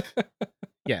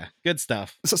 yeah, good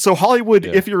stuff. So Hollywood,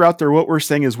 Yeah. if you're out there, what we're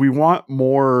saying is we want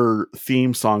more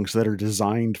theme songs that are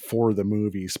designed for the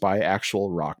movies by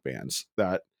actual rock bands.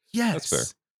 Yes, That's fair.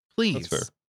 please. That's fair.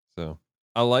 So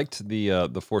I liked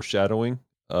the foreshadowing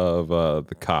of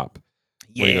the cop.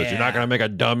 Yeah. When he goes, "You're not gonna make a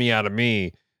dummy out of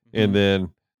me," Mhm. and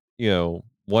then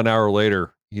 1 hour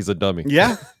later he's a dummy.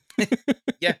 Yeah.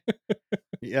 Yeah.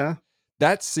 Yeah.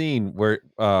 That scene where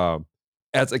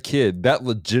as a kid, that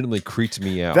legitimately creeped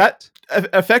me out. That,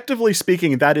 effectively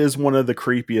speaking, that is one of the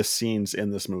creepiest scenes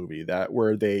in this movie.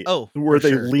 Where they sure.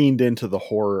 leaned into the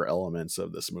horror elements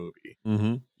of this movie.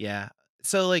 Mm-hmm. Yeah.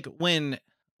 So like when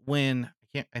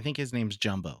I think his name's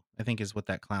Jumbo, I think is what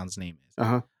that clown's name is.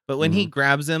 Uh-huh. But when he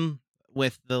grabs him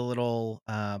with the little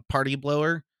party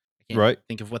blower, I can't Right.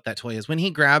 think of what that toy is. When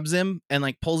he grabs him and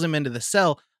like pulls him into the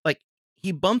cell, like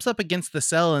he bumps up against the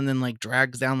cell and then like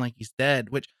drags down like he's dead,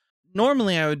 which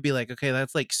normally I would be like, okay,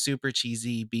 that's like super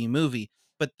cheesy B movie.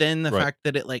 But then the Right. fact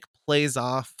that it like plays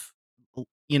off,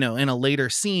 in a later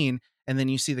scene, and then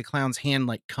you see the clown's hand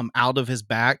like come out of his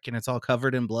back and it's all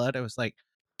covered in blood. I was like,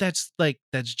 that's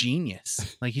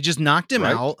genius. Like he just knocked him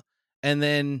Right. out and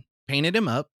then painted him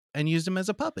up and used him as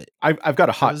a puppet. I've got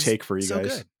a hot was take for you so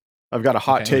guys. good. I've got a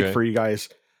hot Okay. take for you guys.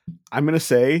 I'm going to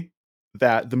say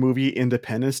that the movie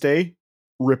Independence Day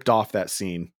ripped off that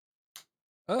scene.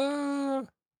 I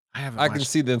haven't. I can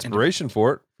see the inspiration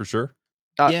for it for sure.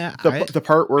 Yeah, the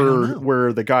part I don't know.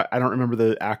 where the guy, I don't remember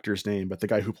the actor's name, but the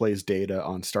guy who plays Data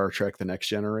on Star Trek: The Next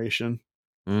Generation,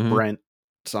 Mhm. Brent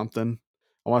something.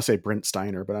 I want to say Brent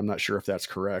Steiner, but I'm not sure if that's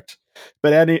correct.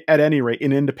 But at any rate,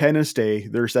 in Independence Day,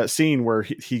 there's that scene where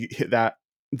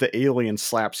the alien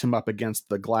slaps him up against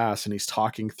the glass and he's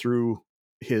talking through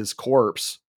his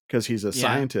corpse because he's a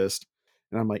scientist.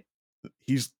 And I'm like,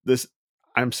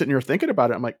 I'm sitting here thinking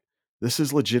about it. I'm like, this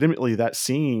is legitimately that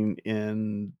scene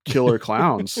in Killer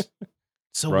Klowns.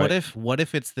 So Right. what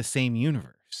if it's the same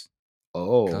universe?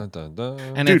 Oh, Dun, dun, dun.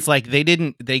 And Dude. it's like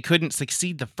they couldn't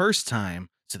succeed the first time,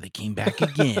 so they came back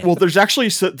again. well, there is actually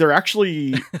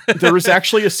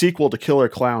a sequel to Killer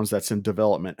Klowns that's in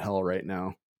development hell right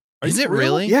now. Are Is you it for real?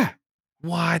 really? Yeah.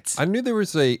 What? I knew there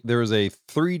was a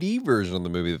 3D version of the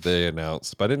movie that they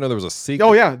announced, but I didn't know there was a sequel.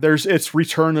 Oh yeah, it's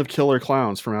Return of Killer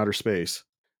Klowns from Outer Space.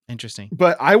 Interesting.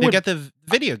 But They got the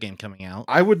video game coming out.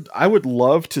 I would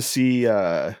love to see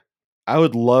the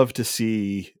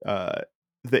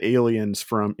aliens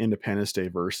from Independence Day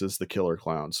versus the Killer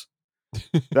Klowns.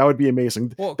 That would be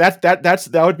amazing. Well- that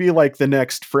would be like the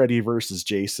next Freddy versus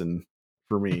Jason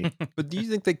for me. But do you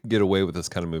think they can get away with this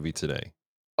kind of movie today?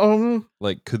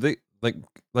 Like, could they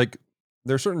like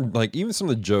there's certain, like, even some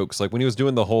of the jokes, like when he was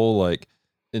doing the whole like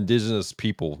indigenous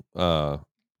people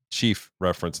chief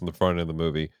reference in the front end of the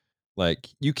movie, like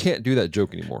you can't do that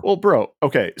joke anymore. Well, bro,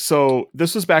 okay, so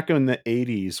this was back in the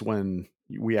 80s when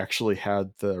we actually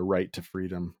had the right to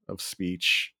freedom of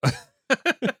speech.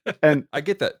 And I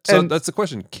get that. So and- that's the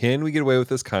question. Can we get away with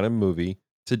this kind of movie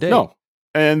today? no.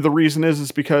 And the reason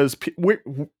is because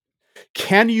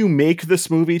can you make this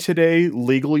movie today,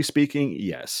 legally speaking?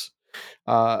 Yes.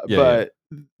 But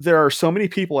there are so many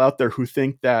people out there who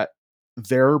think that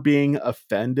they're being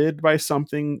offended by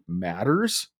something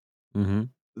matters, Mm-hmm.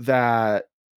 that,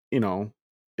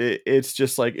 it's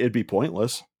just like, it'd be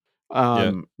pointless.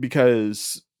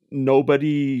 Because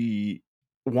nobody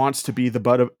wants to be the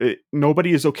butt of it.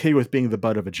 Nobody is okay with being the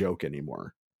butt of a joke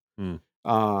anymore. And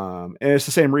it's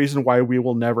the same reason why we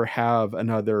will never have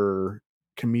another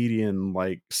comedian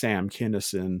like Sam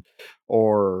Kinison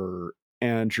or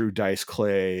Andrew Dice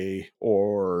Clay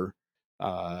or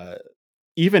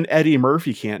even Eddie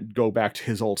Murphy can't go back to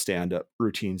his old stand-up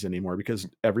routines anymore because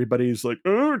everybody's like,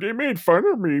 oh, they made fun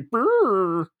of me.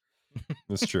 Brr.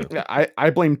 That's true. I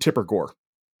blame Tipper Gore.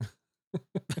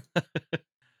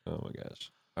 Oh my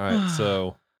gosh. All right.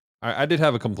 So I did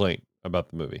have a complaint about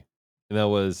the movie. And that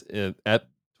was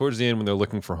towards the end when they're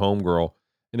looking for Homegirl.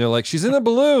 And they're like, she's in a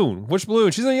balloon. Which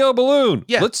balloon? She's in a yellow balloon.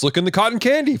 Yeah. Let's look in the cotton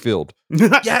candy field.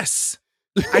 Yes.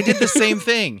 I did the same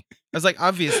thing. I was like,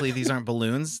 obviously these aren't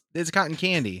balloons. It's cotton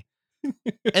candy.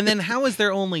 And then how is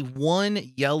there only one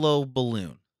yellow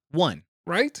balloon? One.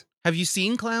 Right? Have you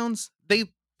seen clowns? They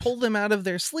pull them out of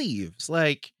their sleeves.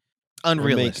 Like,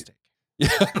 unrealistic. Yeah,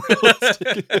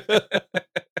 realistic.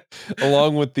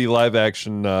 Along with the live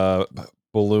action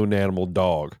balloon animal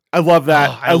dog. I love that.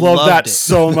 Oh, I love that loved it.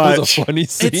 so That was much. a funny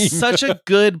scene. It's such a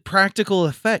good practical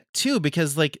effect too,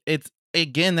 because like it's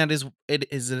again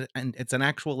it's an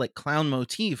actual like clown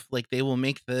motif. Like they will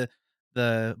make the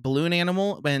balloon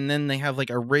animal and then they have like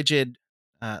a rigid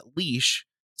leash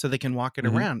so they can walk it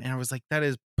Mhm. around. And I was like, that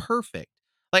is perfect.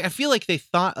 Like I feel like they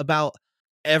thought about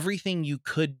everything you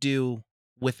could do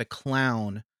with a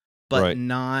clown, but Right.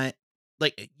 not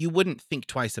like you wouldn't think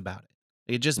twice about it.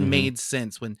 It just Mhm. made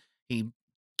sense when he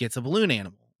gets a balloon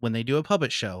animal, when they do a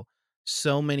puppet show.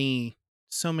 So many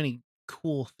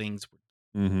cool things.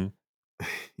 Mm-hmm.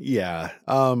 Yeah.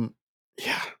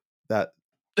 Yeah. That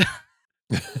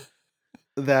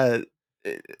that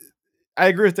I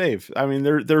agree with Dave. I mean,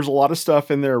 there's a lot of stuff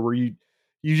in there where you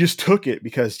just took it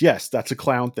because yes, that's a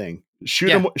clown thing. Shoot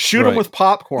Yeah. him Right. with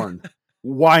popcorn.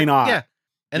 Why not? Yeah.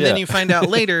 And then Yeah. you find out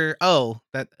later, oh,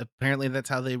 that apparently that's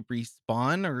how they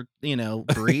respawn or,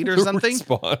 breed or something.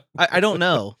 Respawn. I don't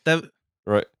know.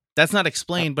 Right. That's not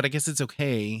explained, but I guess it's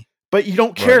okay. But you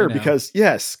don't Right. care You know. because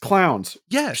yes, clowns.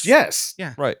 Yes. Yes.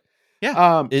 Yeah. Right.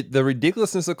 Yeah. The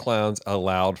ridiculousness of clowns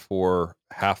allowed for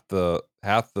half the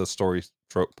story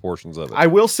portions of it. I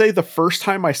will say the first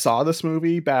time I saw this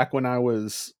movie back when I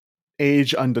was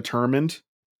age undetermined,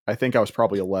 I think I was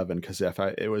probably 11 because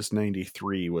it was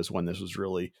 93 was when this was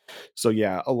really. So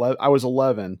yeah, I was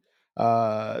 11.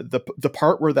 The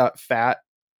part where that fat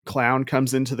clown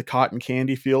comes into the cotton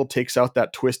candy field, takes out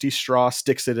that twisty straw,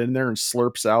 sticks it in there, and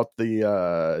slurps out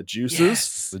the juices.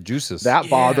 Yes. The juices. That Yeah.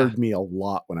 bothered me a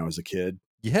lot when I was a kid.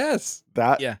 Yes.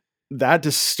 That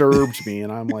disturbed me,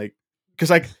 and I'm like,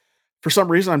 because for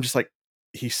some reason I'm just like,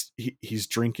 he's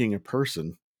drinking a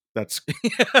person. That's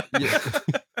Yeah.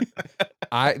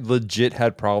 I legit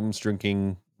had problems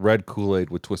drinking red Kool-Aid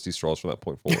with twisty straws from that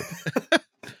point forward.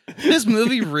 This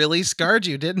movie really scarred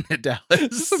you, didn't it, Dallas?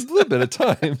 Just a little bit at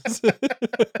times.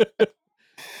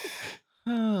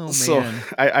 Oh man. so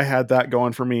I had that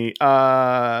going for me.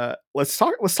 Let's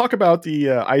talk about the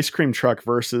ice cream truck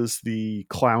versus the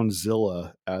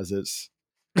Clownzilla as it's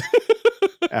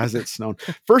known.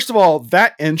 First of all,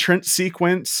 that entrance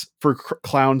sequence for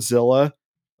Clownzilla,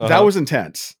 that was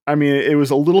intense. I mean, it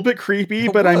was a little bit creepy,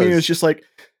 but I mean, it's just like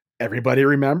everybody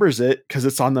remembers it because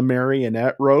it's on the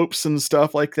marionette ropes and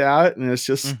stuff like that, and it's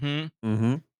just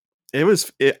Mm-hmm.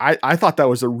 I thought that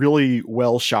was a really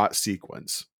well shot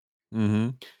sequence.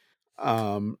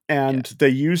 Mm-hmm. And they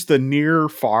use the near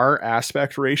far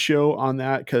aspect ratio on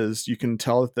that because you can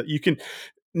tell that you can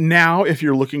now, if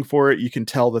you're looking for it, you can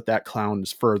tell that clown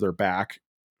is further back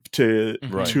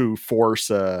to force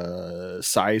a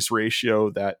size ratio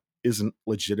that isn't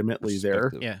legitimately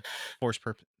there. Yeah. Force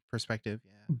perspective.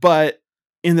 Yeah. But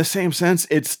in the same sense,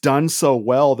 it's done so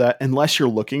well that unless you're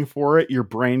looking for it, your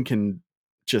brain can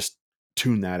just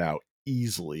tune that out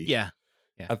easily. Yeah.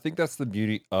 I think that's the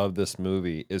beauty of this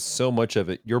movie is so much of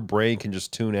it, your brain can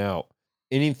just tune out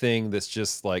anything that's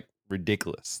just like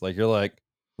ridiculous. Like you're like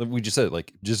we just said,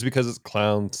 like just because it's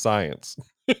clown science,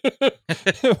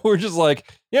 we're just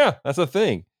like, yeah, that's a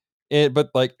thing. But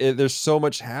there's so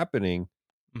much happening.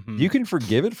 Mm-hmm. You can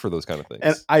forgive it for those kind of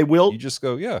things. And you just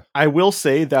go, yeah. I will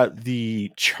say that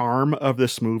the charm of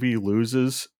this movie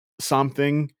loses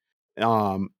something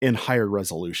in higher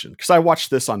resolution because I watched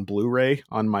this on Blu-ray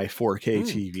on my 4K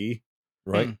TV.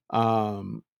 Right.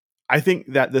 I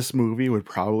think that this movie would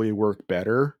probably work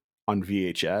better on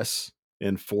VHS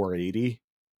in 480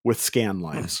 with scan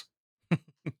lines.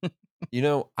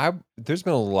 There's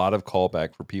been a lot of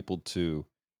callback for people to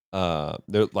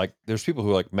there's people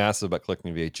who are like massive about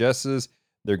collecting VHSs.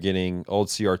 They're getting old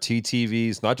CRT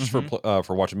TVs, not just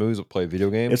for watching movies, but play video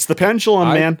games. It's the pendulum,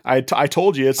 man. I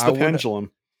told you, it's the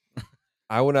pendulum.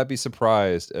 I would not be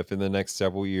surprised if in the next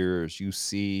several years you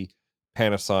see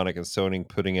Panasonic and Sony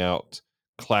putting out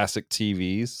classic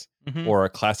TVs or a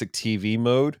classic TV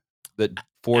mode that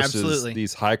forces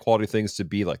these high quality things to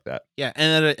be like that. Yeah,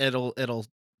 and it'll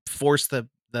force the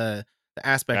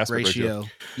aspect ratio.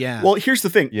 Yeah. Well, here's the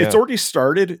thing. Yeah. It's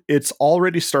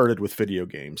already started with video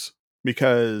games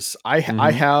because I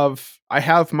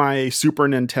have my Super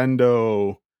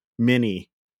Nintendo Mini.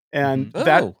 And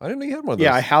I didn't know you had one of those.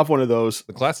 Yeah, I have one of those.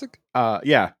 The classic?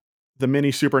 Yeah. The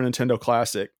Mini Super Nintendo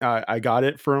Classic. I got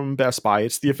it from Best Buy.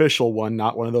 It's the official one,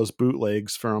 not one of those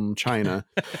bootlegs from China.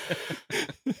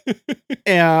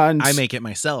 And I make it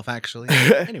myself, actually.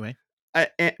 Anyway.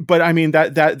 But I mean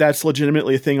that's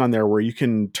legitimately a thing on there where you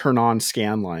can turn on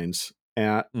scan lines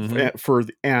and Mhm.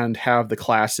 and have the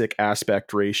classic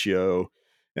aspect ratio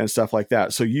and stuff like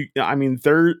that. So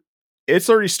it's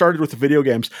already started with the video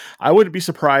games. I wouldn't be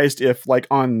surprised if, like,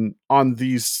 on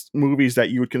these movies that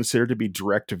you would consider to be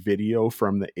direct to video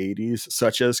from the 80s,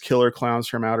 such as Killer Clowns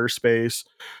from Outer Space,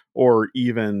 or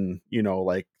even,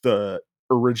 like the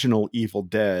original Evil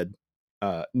Dead,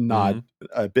 nod Mhm.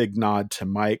 a big nod to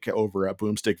Mike over at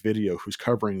Boomstick Video, who's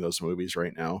covering those movies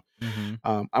right now.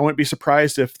 Mm-hmm. I wouldn't be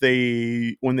surprised if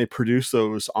when they produce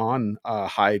those on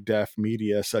high def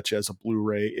media, such as a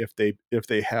Blu-ray, if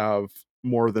they have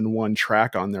more than one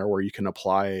track on there where you can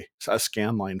apply a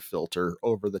scanline filter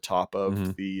over the top of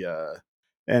Mhm. the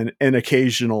and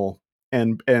occasional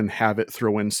and have it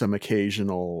throw in some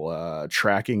occasional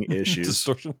tracking issues.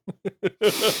 Distortion.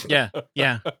 Yeah.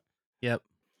 Yep.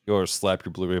 You or slap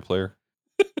your Blu-ray player.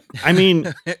 I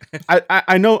mean,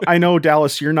 I know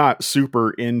Dallas, you're not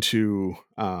super into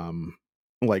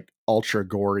like ultra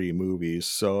gory movies,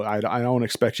 so I don't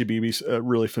expect you to be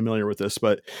really familiar with this.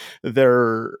 But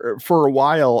there, for a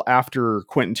while after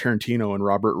Quentin Tarantino and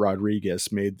Robert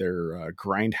Rodriguez made their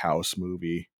Grindhouse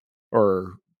movie,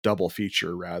 or double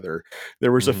feature rather,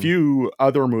 there was a Mhm. few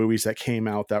other movies that came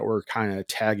out that were kind of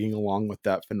tagging along with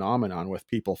that phenomenon, with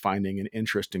people finding an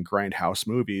interest in Grindhouse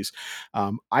movies.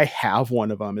 I have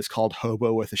one of them. It's called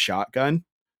Hobo with a Shotgun,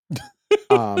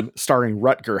 starring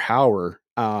Rutger Hauer.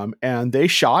 And they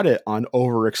shot it on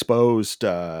overexposed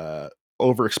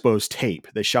tape.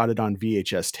 They shot it on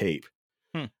VHS tape.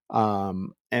 Hmm.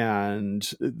 And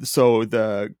so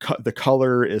the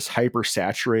color is hyper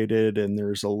saturated, and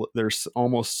there's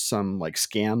almost some like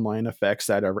scan line effects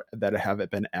that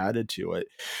haven't been added to it.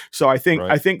 So Right.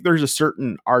 I think there's a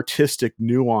certain artistic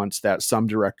nuance that some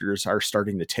directors are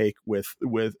starting to take with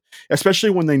especially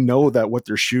when they know that what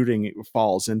they're shooting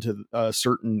falls into a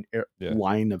certain Yeah.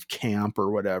 line of camp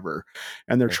or whatever,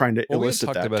 and they're Yeah. trying to Well, we had elicit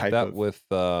talked that about type that of with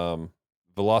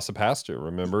Velocipaster.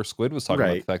 Remember, Squid was talking about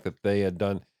the right. fact that they had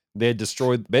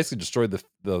basically destroyed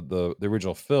the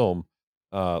original film,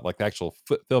 like the actual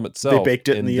film They itself, baked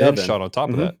it in and the then oven. shot on top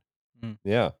of Hmm. that. Mm.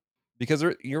 Yeah, because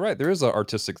you're right. There is an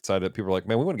artistic side that people are like,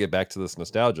 man, we want to get back to this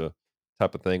nostalgia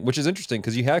type of thing, which is interesting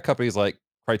because you have companies like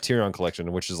Criterion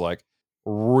Collection, which is like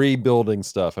rebuilding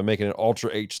stuff and making it ultra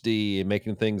HD and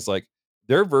making things like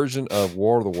their version of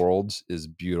War of the Worlds is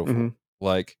beautiful. Hmm.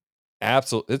 Like,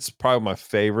 absolutely, it's probably my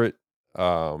favorite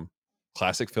um,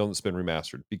 classic film that's been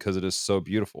remastered because it is so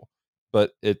beautiful.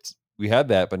 But we had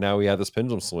that, but now we have this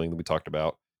pendulum swing that we talked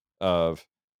about of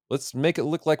let's make it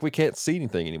look like we can't see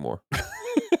anything anymore.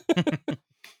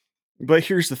 But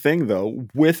here's the thing, though,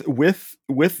 with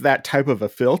that type of a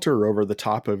filter over the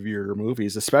top of your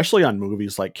movies, especially on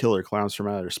movies like Killer Clowns from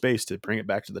Outer Space, to bring it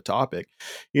back to the topic,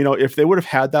 if they would have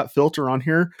had that filter on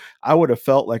here, I would have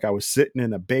felt like I was sitting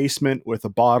in a basement with a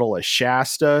bottle of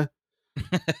Shasta.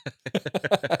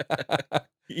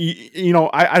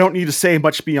 I don't need to say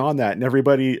much beyond that. And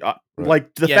everybody, Right.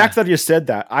 like the Yeah. fact that you said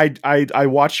that, I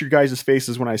watched your guys'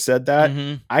 faces when I said that.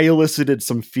 Mm-hmm. I elicited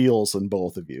some feels in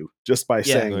both of you just by Yeah.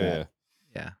 saying Oh, that. yeah.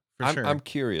 Yeah, for I'm sure. I'm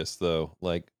curious though.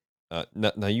 Like,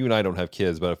 now you and I don't have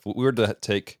kids, but if we were to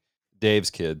take Dave's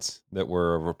kids that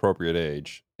were of appropriate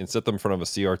age and set them in front of a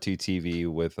CRT TV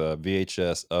with a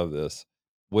VHS of this,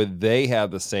 would they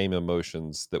have the same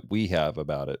emotions that we have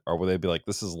about it, or would they be like,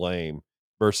 "This is lame,"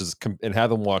 versus and have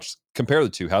them compare the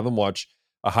two, have them watch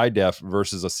a high def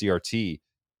versus a CRT,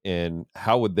 and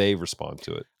how would they respond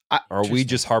to it? I, Are we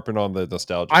just harping on the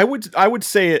nostalgia? I would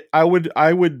say it. I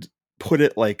would put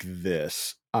it like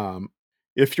this.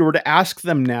 If you were to ask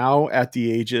them now at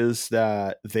the ages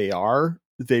that they are,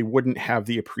 they wouldn't have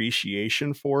the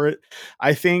appreciation for it.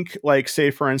 I think, like,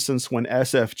 say for instance, when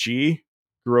SFG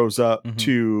grows up Mhm.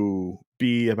 to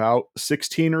be about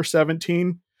 16 or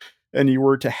 17, and you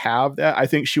were to have that, I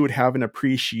think she would have an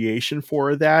appreciation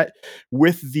for that,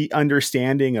 with the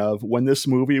understanding of when this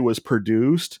movie was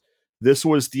produced, this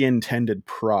was the intended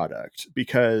product,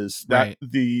 because that Right.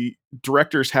 the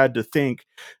directors had to think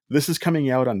this is coming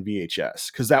out on VHS,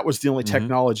 because that was the only Mhm.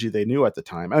 technology they knew at the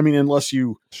time. I mean, unless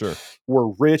you Sure.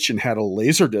 were rich and had a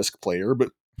Laserdisc player, but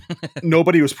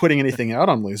nobody was putting anything out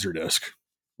on Laserdisc.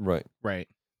 Right. Right.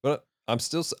 But I'm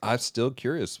still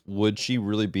curious. Would she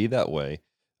really be that way?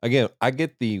 Again, I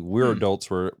get we're Hmm. adults,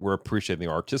 we're appreciating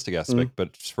the artistic Mm. aspect,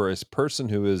 but for a person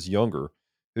who is younger,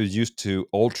 who's used to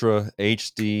ultra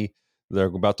HD, they're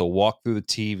about to walk through the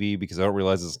TV because I don't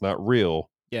realize it's not real.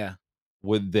 Yeah.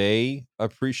 Would they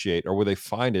appreciate, or would they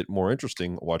find it more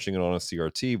interesting watching it on a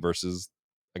CRT versus,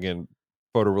 again,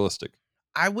 photorealistic?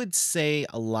 I would say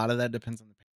a lot of that depends on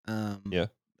the Yeah.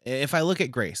 if I look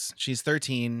at Grace, she's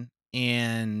 13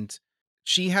 and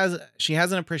she has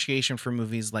an appreciation for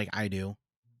movies like I do,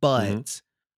 but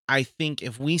I think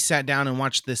if we sat down and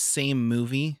watched this same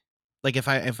movie, like if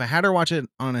I had her watch it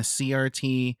on a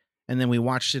CRT and then we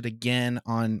watched it again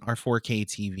on our 4K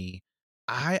TV,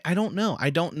 I don't know. I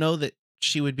don't know that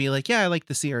she would be like, yeah, I like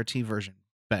the CRT version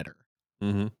better.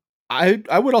 I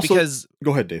would also Because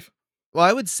go ahead, Dave. well,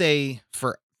 I would say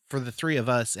for the three of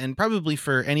us, and probably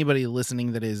for anybody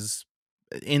listening that is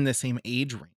in the same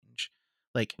age range,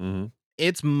 like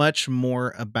it's much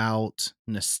more about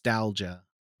nostalgia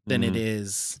than it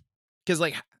is, because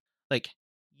like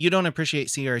you don't appreciate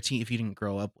CRT if you didn't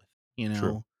grow up with it, you know.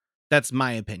 True. That's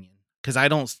my opinion, because I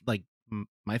don't like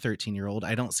my 13-year-old.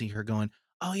 I don't see her going,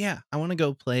 oh yeah, I want to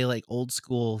go play like old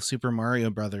school Super Mario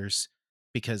Brothers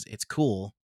because it's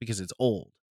cool, because it's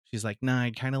old. She's like, nah,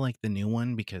 I'd kind of like the new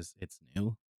one because it's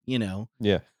new, you know.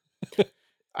 Yeah.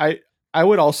 I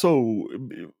would also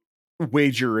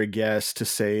wager a guess to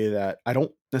say that I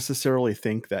don't necessarily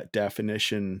think that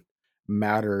definition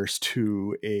matters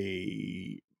to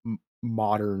a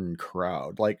modern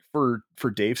crowd. Like for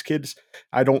Dave's kids,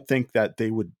 I don't think that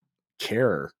they would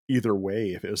care either way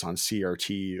if it was on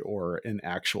CRT or an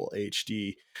actual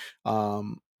HD,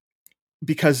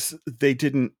 because they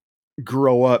didn't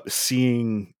grow up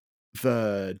seeing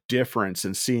the difference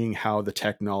and seeing how the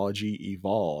technology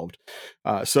evolved.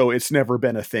 So it's never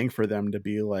been a thing for them to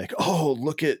be like, oh,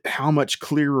 look at how much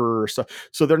clearer stuff.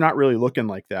 So they're not really looking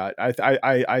like that.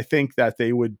 I think that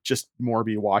they would just more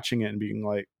be watching it and being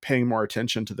like paying more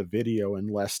attention to the video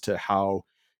and less to how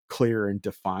clear and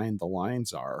defined the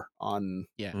lines are on.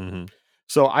 Yeah.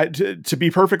 So to be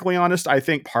perfectly honest, I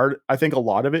think a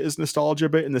lot of it is nostalgia,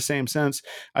 but in the same sense,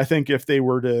 I think if they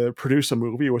were to produce a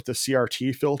movie with the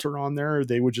CRT filter on there,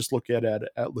 they would just look at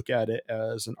it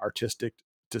as an artistic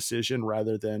decision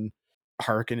rather than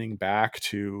hearkening back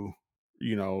to,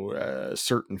 a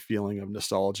certain feeling of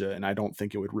nostalgia. And I don't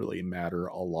think it would really matter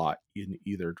a lot in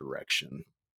either direction.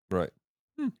 Right.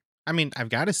 I mean, I've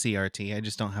got a CRT. I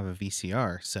just don't have a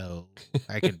VCR, so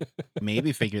I could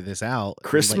maybe figure this out. and let you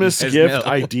Christmas guys gift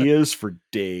know. ideas for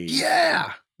days.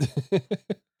 Yeah.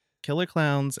 Killer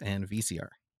Klowns and VCR.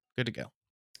 Good to go.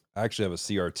 I actually have a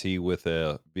CRT with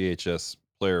a VHS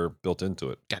player built into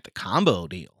it. Got the combo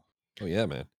deal. Oh yeah,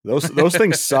 man. Those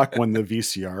things suck when the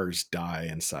VCRs die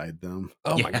inside them.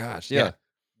 Oh my Yeah. gosh, yeah.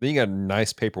 Then you got a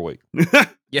nice paperweight.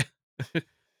 Yeah.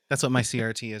 That's what my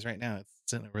CRT is right now. It's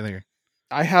sitting over there.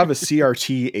 I have a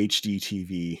CRT HD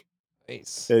TV.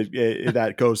 Nice.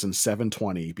 That goes in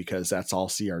 720 because that's all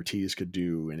CRTs could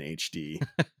do in HD.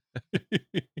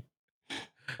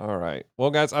 All right.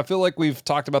 Well, guys, I feel like we've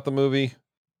talked about the movie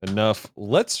enough.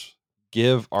 Let's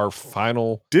give our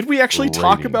final. Did we actually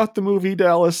talk rating. about the movie,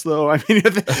 Dallas, though? I mean,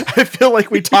 I feel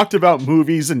like we talked about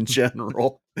movies in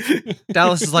general.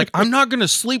 Dallas is like, I'm not going to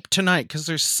sleep tonight because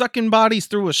they're sucking bodies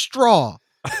through a straw.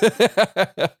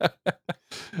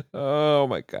 Oh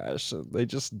my gosh. They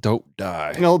just don't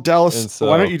die. Well, Dallas, And so-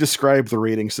 why don't you describe the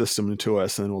rating system to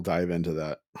us and we'll dive into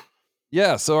that.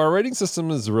 Yeah, so our rating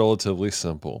system is relatively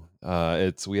simple.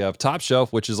 We have Top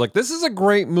Shelf, which is like, this is a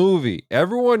great movie.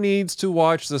 Everyone needs to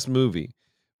watch this movie.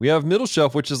 We have Middle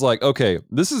Shelf, which is like, okay,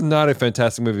 this is not a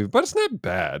fantastic movie, but it's not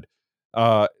bad.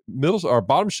 Our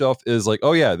Bottom Shelf is like,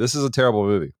 oh yeah, this is a terrible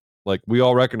movie. Like, we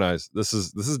all recognize this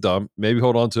is dumb. Maybe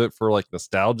hold on to it for like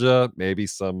nostalgia, maybe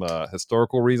some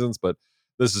historical reasons, but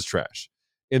this is trash.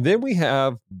 And then we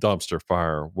have Dumpster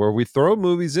Fire, where we throw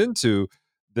movies into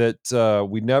that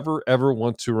we never ever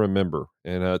want to remember.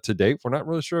 And to date, we're not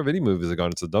really sure if any movies have gone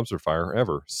into the dumpster fire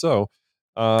ever. So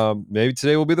maybe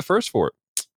today will be the first for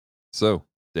it. So,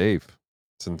 Dave,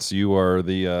 since you are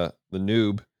the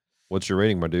noob, what's your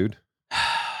rating, my dude?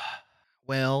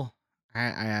 Well,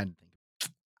 I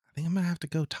think I'm going to have to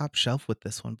go Top Shelf with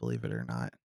this one, believe it or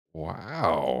not.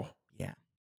 Wow. Yeah.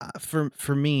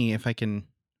 For me, if I can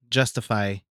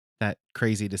justify that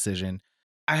crazy decision,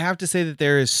 I have to say that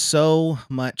there is so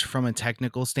much from a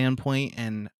technical standpoint,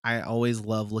 and I always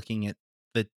love looking at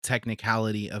the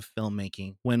technicality of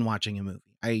filmmaking when watching a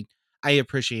movie. I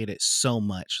appreciate it so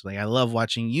much. Like, I love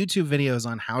watching YouTube videos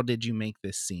on how did you make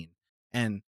this scene,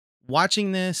 and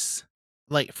watching this,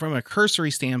 like, from a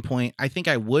cursory standpoint, I think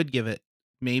I would give it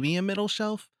maybe a middle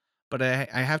shelf, but I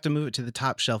have to move it to the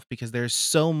top shelf because there's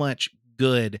so much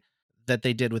good that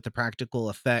they did with the practical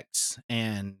effects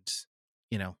and,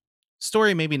 you know,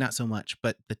 story maybe not so much,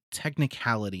 but the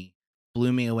technicality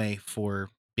blew me away for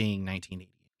being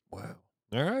 1980. Wow.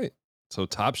 All right. So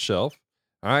Top Shelf.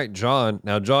 All right, John.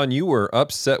 Now, John, you were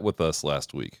upset with us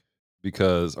last time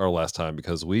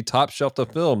because we top shelved a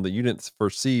film that you didn't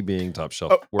foresee being top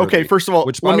shelf. Okay, first of all,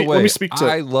 which by let the me way, speak to.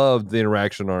 I loved the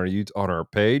interaction on our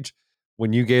page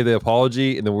when you gave the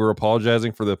apology and then we were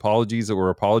apologizing for the apologies that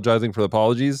were apologizing for the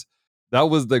apologies.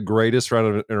 That was the greatest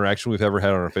round of interaction we've ever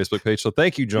had on our Facebook page. So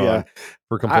thank you, John,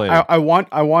 for complaining. I want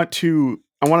to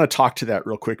talk to that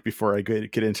real quick before I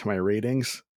get into my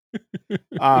ratings.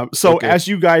 So Okay. as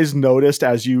you guys noticed,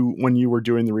 when you were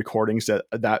doing the recordings,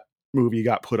 that movie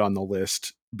got put on the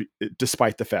list,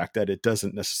 despite the fact that it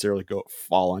doesn't necessarily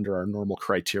fall under our normal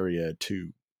criteria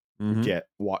to get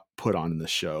what put on in the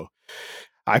show.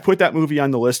 I put that movie on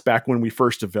the list back when we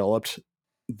first developed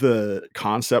the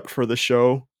concept for the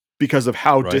show because of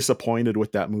how disappointed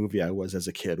with that movie I was as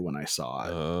a kid when I saw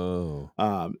it. Oh.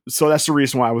 So that's the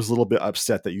reason why I was a little bit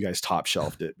upset that you guys top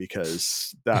shelved it,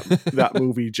 because that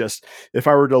movie just, if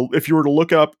you were to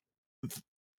look up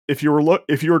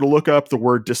the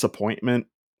word disappointment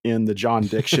in the John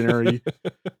Dictionary,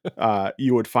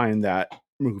 you would find that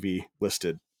movie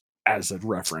listed as a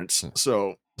reference.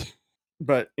 So,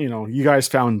 but you guys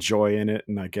found joy in it,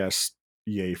 and I guess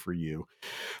yay for you.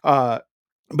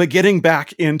 But getting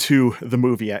back into the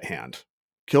movie at hand,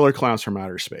 Killer Klowns from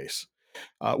Outer Space.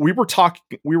 We were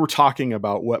talking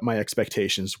about what my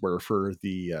expectations were for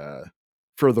the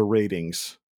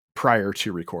ratings prior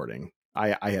to recording.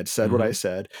 I had said what I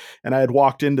said, and I had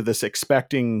walked into this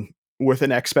with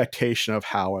an expectation of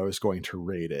how I was going to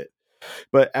rate it.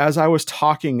 But as I was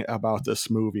talking about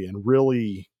this movie and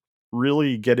really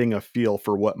getting a feel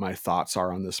for what my thoughts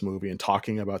are on this movie and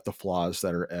talking about the flaws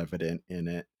that are evident in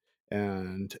it,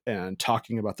 and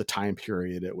talking about the time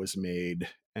period it was made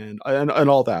and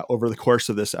all that over the course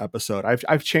of this episode,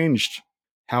 I've changed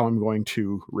how I'm going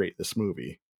to rate this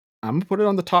movie. I'm gonna put it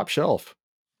on the top shelf.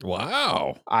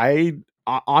 Wow. I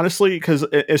honestly, because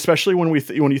especially when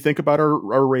you think about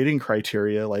our rating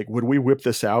criteria, like, would we whip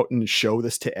this out and show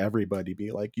this to everybody,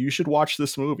 be like, you should watch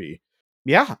this movie?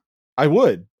 Yeah, I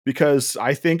would, because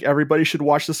I think everybody should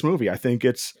watch this movie. I think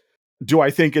it's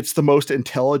the most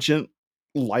intelligent,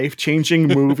 life-changing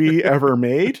movie ever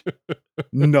made?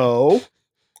 No.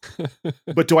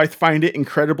 But do I find it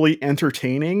incredibly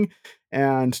entertaining?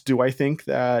 And do I think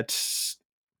that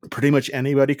pretty much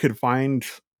anybody could find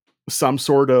some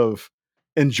sort of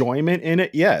enjoyment in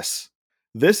it? Yes.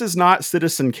 This is not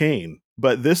Citizen Kane,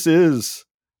 but this is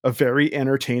a very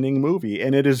entertaining movie.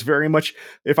 And it is very much,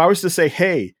 if I was to say,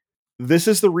 hey, this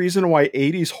is the reason why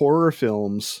 80s horror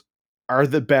films are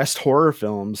the best horror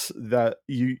films that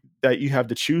you have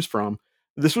to choose from,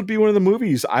 this would be one of the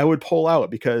movies I would pull out,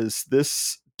 because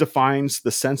this defines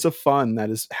the sense of fun that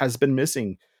has been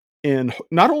missing in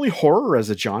not only horror as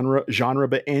a genre,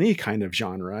 but any kind of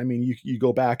genre. I mean, you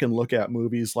go back and look at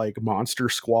movies like Monster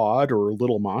Squad or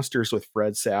Little Monsters with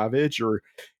Fred Savage or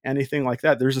anything like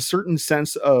that. There's a certain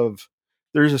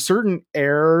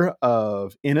air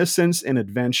of innocence and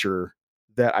adventure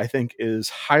that I think is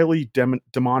highly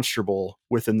demonstrable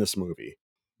within this movie.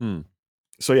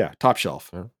 So yeah, top shelf.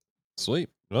 Yeah. Sweet.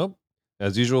 Well,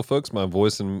 as usual, folks, my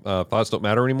voice and thoughts don't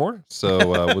matter anymore. So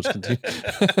we'll just continue.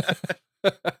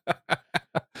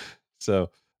 So,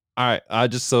 all right.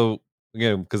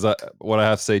 Again, because what I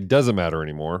have to say doesn't matter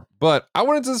anymore. But I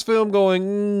went into this film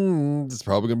going, it's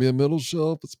probably gonna be a middle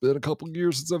shelf. It's been a couple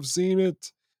years since I've seen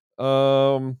it.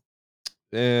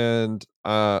 And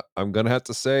I'm gonna have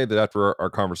to say that after our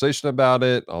conversation about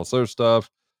it, all this other stuff,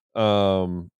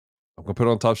 I'm gonna put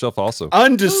it on top shelf also.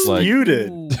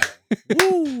 Undisputed.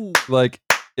 Like,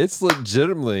 it's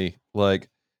legitimately, like,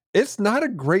 it's not a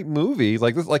great movie.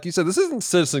 Like this, like you said, this isn't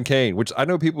Citizen Kane, which I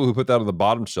know people who put that on the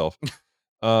bottom shelf.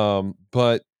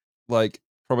 But like,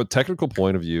 from a technical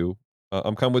point of view,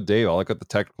 I'm kind of with Dave. I like the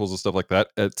technicals and stuff like that.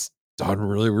 It's done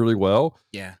really, really well.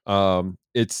 Yeah.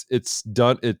 It's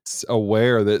done. It's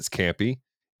aware that it's campy,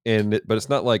 but it's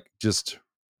not like just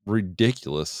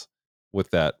ridiculous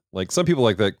with that. Like, some people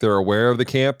like that, they're aware of the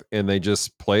camp and they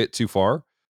just play it too far.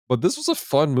 But this was a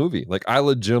fun movie. Like, I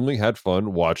legitimately had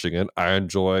fun watching it. I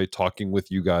enjoy talking with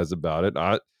you guys about it.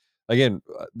 Again,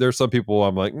 there's some people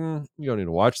I'm like, you don't need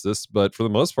to watch this. But for the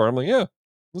most part, I'm like, yeah,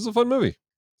 this is a fun movie.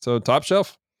 So top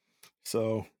shelf.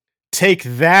 So take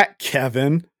that,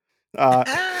 Kevin.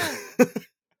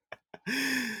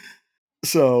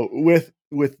 So with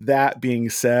that being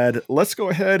said, let's go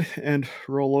ahead and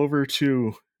roll over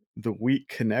to the weak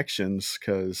connections,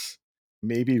 because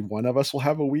maybe one of us will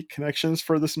have a weak connections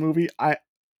for this movie. I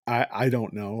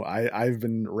don't know. I've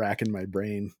been racking my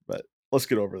brain, but let's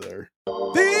get over there.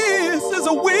 This is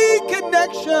a weak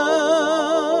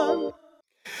connection.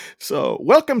 So,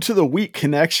 welcome to the Weak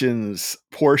Connections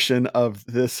portion of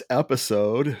this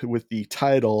episode with the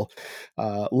title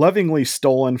Lovingly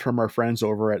Stolen from Our Friends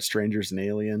Over at Strangers and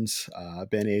Aliens.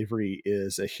 Ben Avery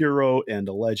is a hero and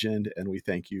a legend, and we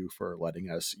thank you for letting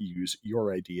us use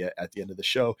your idea at the end of the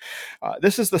show.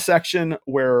 This is the section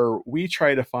where we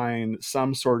try to find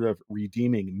some sort of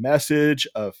redeeming message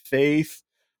of faith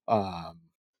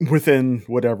within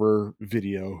whatever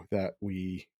video that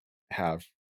we have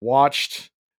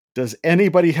watched. Does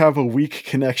anybody have a weak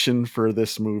connection for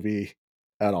this movie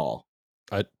at all?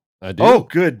 I do. Oh,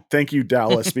 good. Thank you,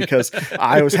 Dallas, because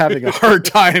I was having a hard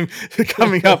time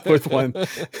coming up with one.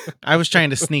 I was trying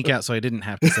to sneak out so I didn't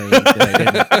have to say that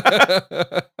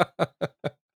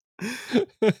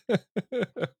I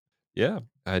didn't. Yeah,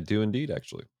 I do indeed,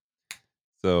 actually.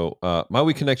 So my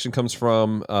weak connection comes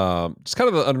from just kind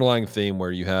of the underlying theme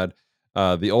where you had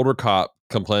the older cop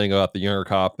complaining about the younger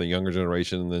cop, the younger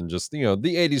generation, and then just, the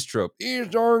 80s trope, these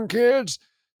darn kids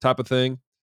type of thing.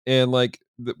 And like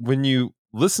when you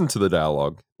listen to the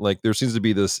dialogue, like there seems to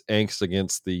be this angst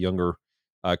against the younger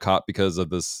cop because of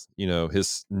this,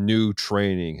 his new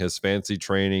training, his fancy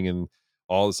training and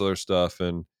all this other stuff.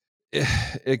 And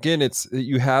again, it's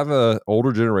you have a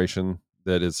older generation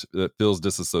that feels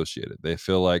disassociated. They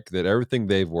feel like that everything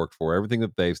they've worked for, everything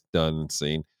that they've done and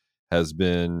seen has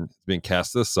been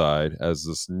cast aside as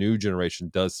this new generation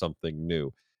does something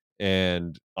new.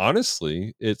 And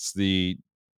honestly, it's the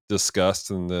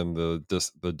disgust and then the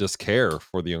discare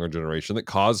for the younger generation that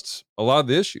caused a lot of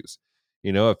the issues.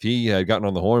 If he had gotten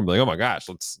on the horn and be like, "Oh my gosh,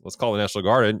 let's call the National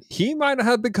Guard," and he might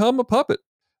have become a puppet.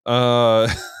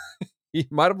 He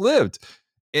might have lived,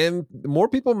 and more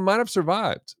people might have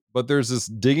survived. But there's this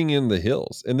digging in the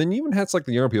hills, and then you even had like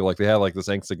the younger people, like they had like this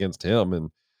angst against him,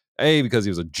 and because he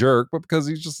was a jerk, but because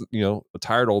he's just a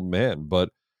tired old man.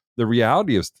 But the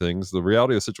reality of things, the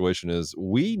reality of the situation is,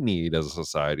 we need as a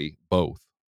society both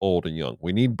old and young.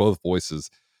 We need both voices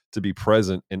to be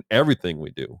present in everything we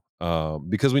do,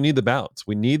 because we need the balance.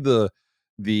 We need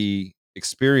the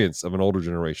experience of an older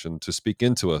generation to speak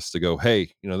into us, to go,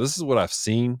 hey, this is what I've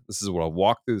seen, this is what I've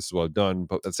walked through, this is what I've done.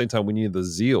 But at the same time, we need the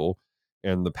zeal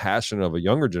and the passion of a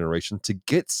younger generation to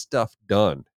get stuff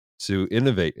done, to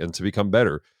innovate and to become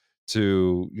better,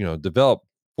 to develop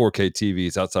 4K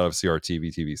TVs outside of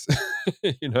CRTV TVs,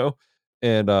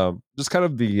 and just kind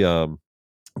of I'm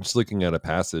just looking at a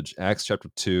passage. Acts chapter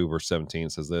 2, verse 17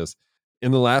 says this: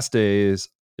 "In the last days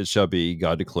it shall be,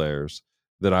 God declares,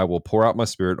 that I will pour out my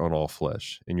spirit on all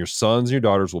flesh, and your sons and your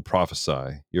daughters will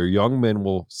prophesy, your young men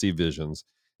will see visions,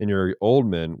 and your old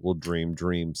men will dream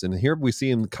dreams." And here we see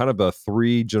in kind of a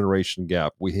 3-generation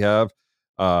gap. We have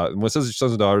when it says your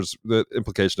sons and daughters, the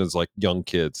implication is like young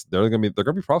kids. They're gonna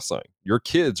be prophesying. Your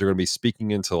kids are gonna be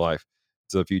speaking into life,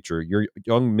 to the future. Your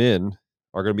young men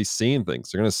are gonna be seeing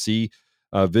things. They're gonna see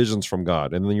visions from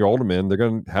God. And then your older men, they're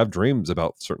going to have dreams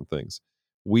about certain things.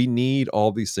 We need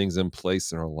all these things in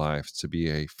place in our lives to be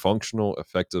a functional,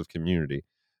 effective community,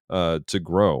 to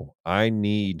grow. I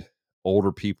need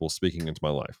older people speaking into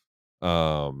my life,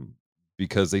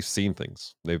 because they've seen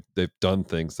things, they've done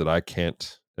things that I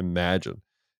can't imagine,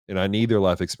 and I need their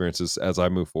life experiences as I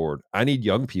move forward. I need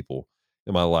young people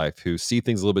in my life who see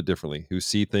things a little bit differently, who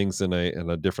see things in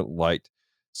a different light,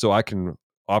 so I can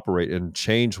operate and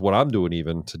change what I'm doing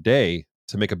even today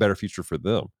to make a better future for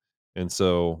them. And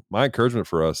so my encouragement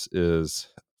for us is,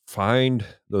 find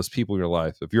those people in your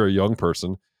life. If you're a young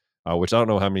person, which I don't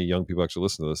know how many young people actually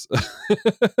listen to this,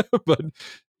 but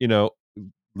you know,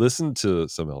 listen to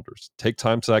some elders. Take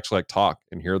time to actually like talk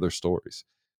and hear their stories.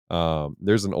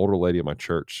 There's an older lady at my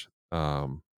church.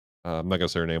 I'm not gonna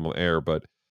say her name on the air, but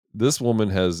this woman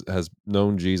has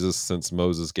known Jesus since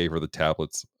Moses gave her the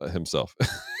tablets himself.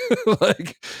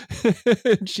 Like,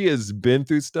 she has been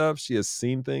through stuff. She has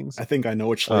seen things. I think I know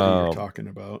which lady you're talking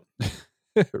about.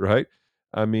 Right?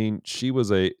 I mean, she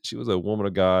was a woman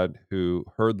of God who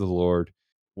heard the Lord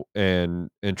and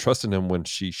trusted him when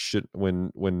she should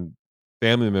when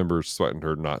family members threatened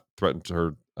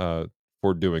her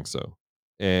for doing so.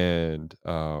 And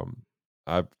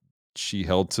I she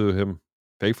held to him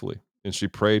faithfully, and she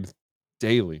prayed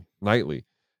daily, nightly,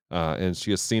 and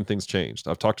she has seen things changed.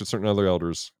 I've talked to certain other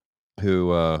elders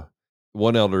who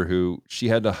one elder who she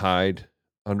had to hide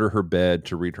under her bed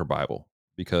to read her Bible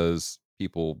because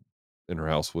people in her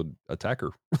house would attack her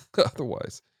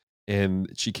otherwise.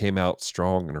 And she came out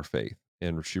strong in her faith,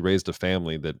 and she raised a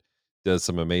family that does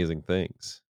some amazing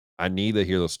things. I need to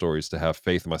hear those stories to have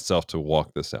faith in myself to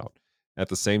walk this out. At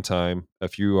the same time,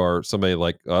 if you are somebody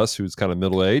like us who's kind of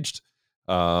middle aged,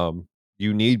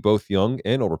 you need both young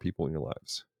and older people in your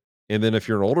lives. And then if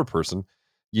you're an older person,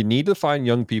 you need to find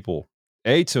young people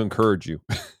to encourage you,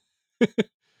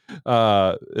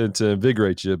 and to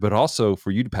invigorate you, but also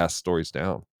for you to pass stories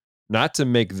down, not to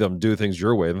make them do things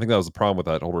your way. I think that was the problem with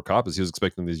that older cop is he was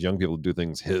expecting these young people to do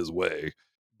things his way,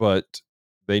 but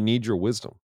they need your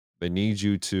wisdom. They need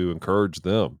you to encourage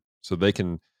them so they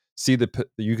can see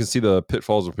you can see the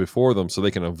pitfalls before them so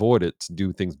they can avoid it to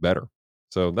do things better.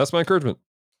 So that's my encouragement.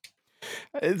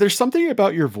 There's something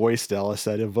about your voice, Dallas,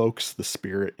 that evokes the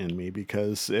spirit in me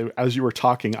because as you were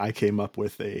talking, I came up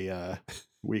with a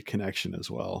weak connection as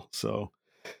well. So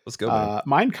Let's go, man.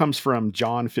 mine comes from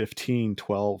John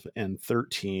 15:12 and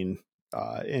 13,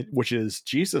 which is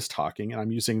Jesus talking. And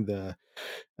I'm using the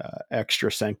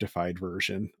extra sanctified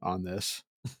version on this.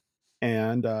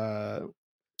 And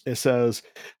it says,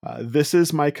 this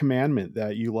is my commandment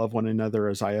that you love one another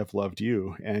as I have loved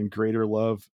you, and greater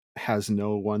love has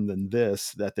no one than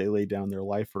this, that they lay down their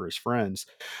life for his friends.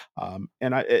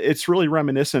 It's really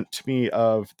reminiscent to me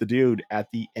of the dude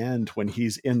at the end when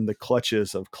he's in the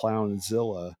clutches of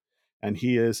Clownzilla, and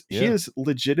he is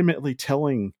legitimately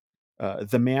telling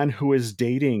the man who is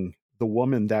dating the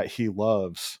woman that he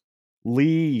loves,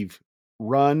 leave,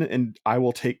 run, and I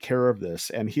will take care of this.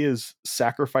 And he is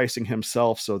sacrificing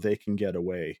himself so they can get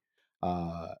away.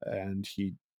 And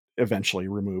he eventually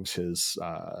removes his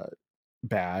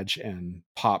badge and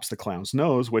pops the clown's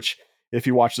nose, which, if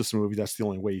you watch this movie, that's the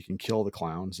only way you can kill the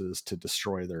clowns, is to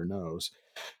destroy their nose.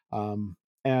 Um,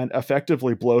 and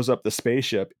effectively blows up the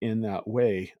spaceship in that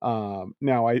way.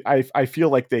 Now, I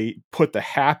feel like they put the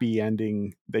happy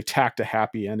ending, they tacked a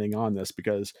happy ending on this,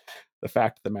 because the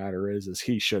fact of the matter is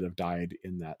he should have died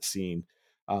in that scene.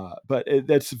 But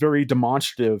that's very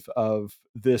demonstrative of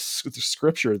this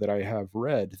scripture that I have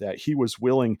read, that he was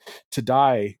willing to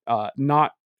die,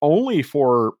 not only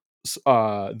for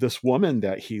this woman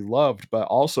that he loved, but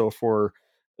also for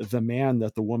the man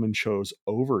that the woman chose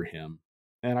over him.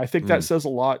 And I think that Mm, says a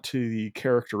lot to the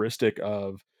characteristic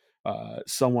of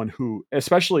someone who,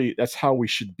 especially, that's how we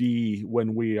should be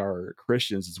when we are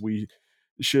Christians, is we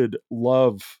should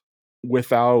love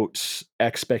without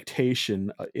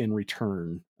expectation in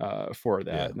return for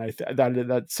yeah. that. And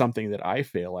that's something that I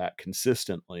fail at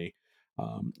consistently.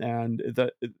 And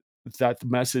that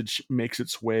message makes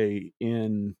its way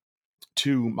in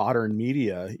to modern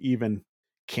media, even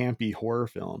campy horror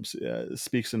films,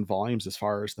 speaks in volumes as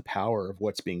far as the power of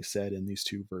what's being said in these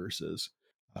two verses.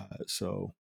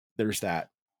 So there's that.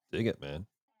 Dig it, man.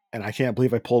 And I can't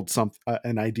believe I pulled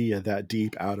an idea that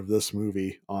deep out of this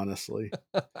movie, honestly.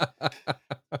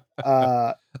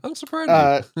 Uh, I'm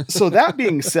surprised you. so that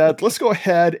being said, let's go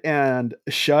ahead and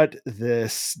shut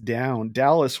this down.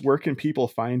 Dallas, where can people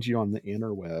find you on the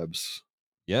interwebs?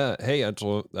 Yeah. Hey,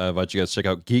 Angelo, I invite you guys to check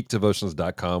out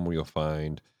geekdevotions.com where you'll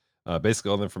find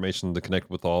basically all the information to connect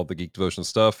with all the Geek Devotion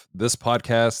stuff. This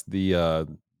podcast, the other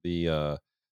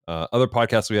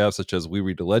podcasts we have, such as We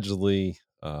Read Allegedly,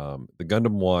 the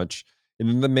Gundam Watch, and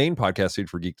then the main podcast feed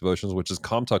for Geek Devotions, which is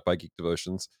Com Talk by Geek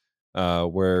Devotions,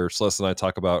 where Celeste and I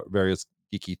talk about various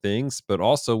geeky things. But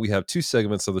also, we have two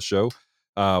segments of the show.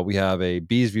 We have a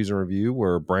Bees Views and Review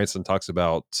where Branson talks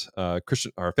about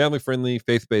Christian or family-friendly,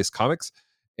 faith-based comics,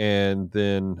 and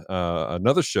then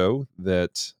another show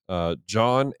that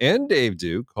John and Dave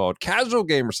do called Casual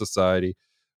Gamer Society,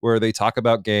 where they talk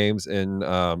about games and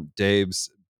Dave's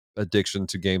addiction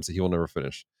to games that he will never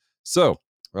finish. So,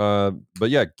 but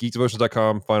yeah,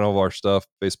 geekdevotions.com, find all of our stuff,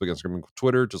 Facebook, Instagram,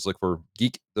 Twitter. Just look for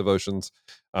Geek Devotions.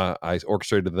 I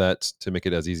orchestrated that to make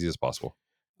it as easy as possible.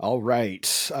 All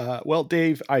right. Well,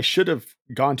 Dave, I should have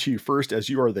gone to you first as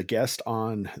you are the guest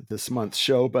on this month's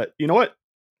show, but you know what?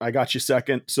 I got you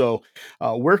second. So,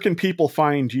 where can people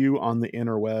find you on the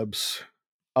interwebs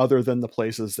other than the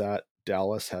places that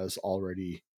Dallas has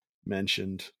already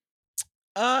mentioned?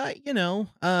 I'm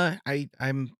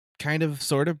kind of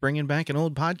sort of bringing back an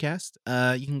old podcast.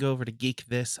 You can go over to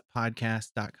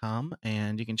geekthispodcast.com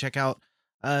and you can check out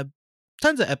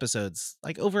tons of episodes,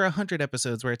 like over 100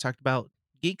 episodes where I talked about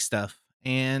geek stuff.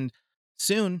 And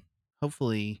soon,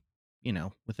 hopefully,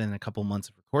 within a couple months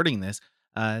of recording this,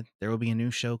 there will be a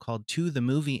new show called To the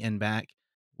Movie and Back,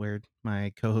 where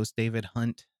my co-host David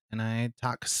Hunt and I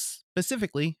talk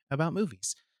specifically about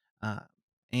movies.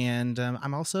 And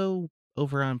I'm also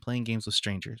over on Playing Games with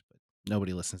Strangers, but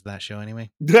nobody listens to that show anyway.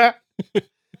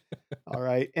 All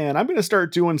right. And I'm going to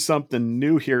start doing something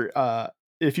new here.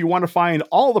 if you want to find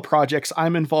all the projects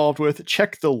I'm involved with,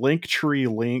 check the Linktree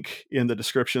link in the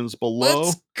descriptions below.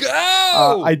 Let's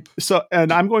go.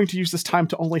 And I'm going to use this time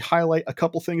to only highlight a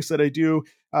couple things that I do.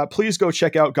 Please go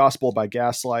check out Gospel by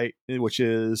Gaslight, which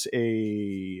is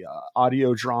a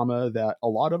audio drama that a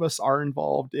lot of us are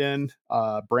involved in.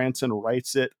 Branson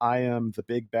writes it. I am the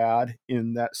big bad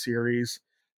in that series.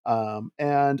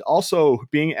 And also,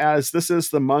 being as this is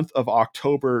the month of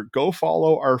October, go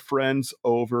follow our friends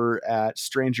over at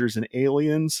Strangers and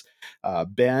Aliens.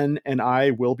 Ben and I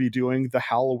will be doing the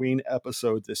Halloween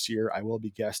episode this year. I will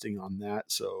be guesting on that,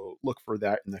 so look for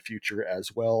that in the future,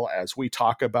 as well as we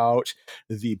talk about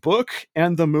the book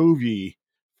and the movie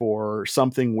for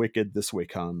Something Wicked This Way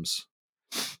Comes.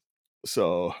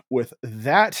 So with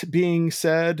that being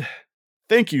said,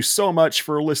 thank you so much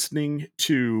for listening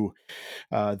to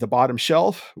The Bottom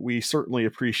Shelf. We certainly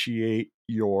appreciate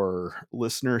your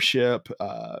listenership.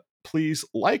 Please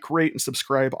like, rate, and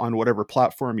subscribe on whatever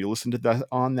platform you listen to that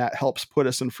on. That helps put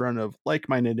us in front of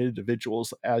like-minded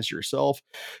individuals as yourself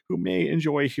who may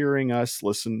enjoy hearing us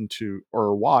listen to,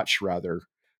 or watch rather,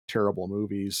 terrible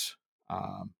movies,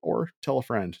 or tell a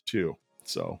friend too.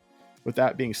 So with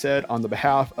that being said, on the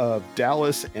behalf of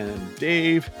Dallas and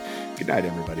Dave, good night,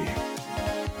 everybody.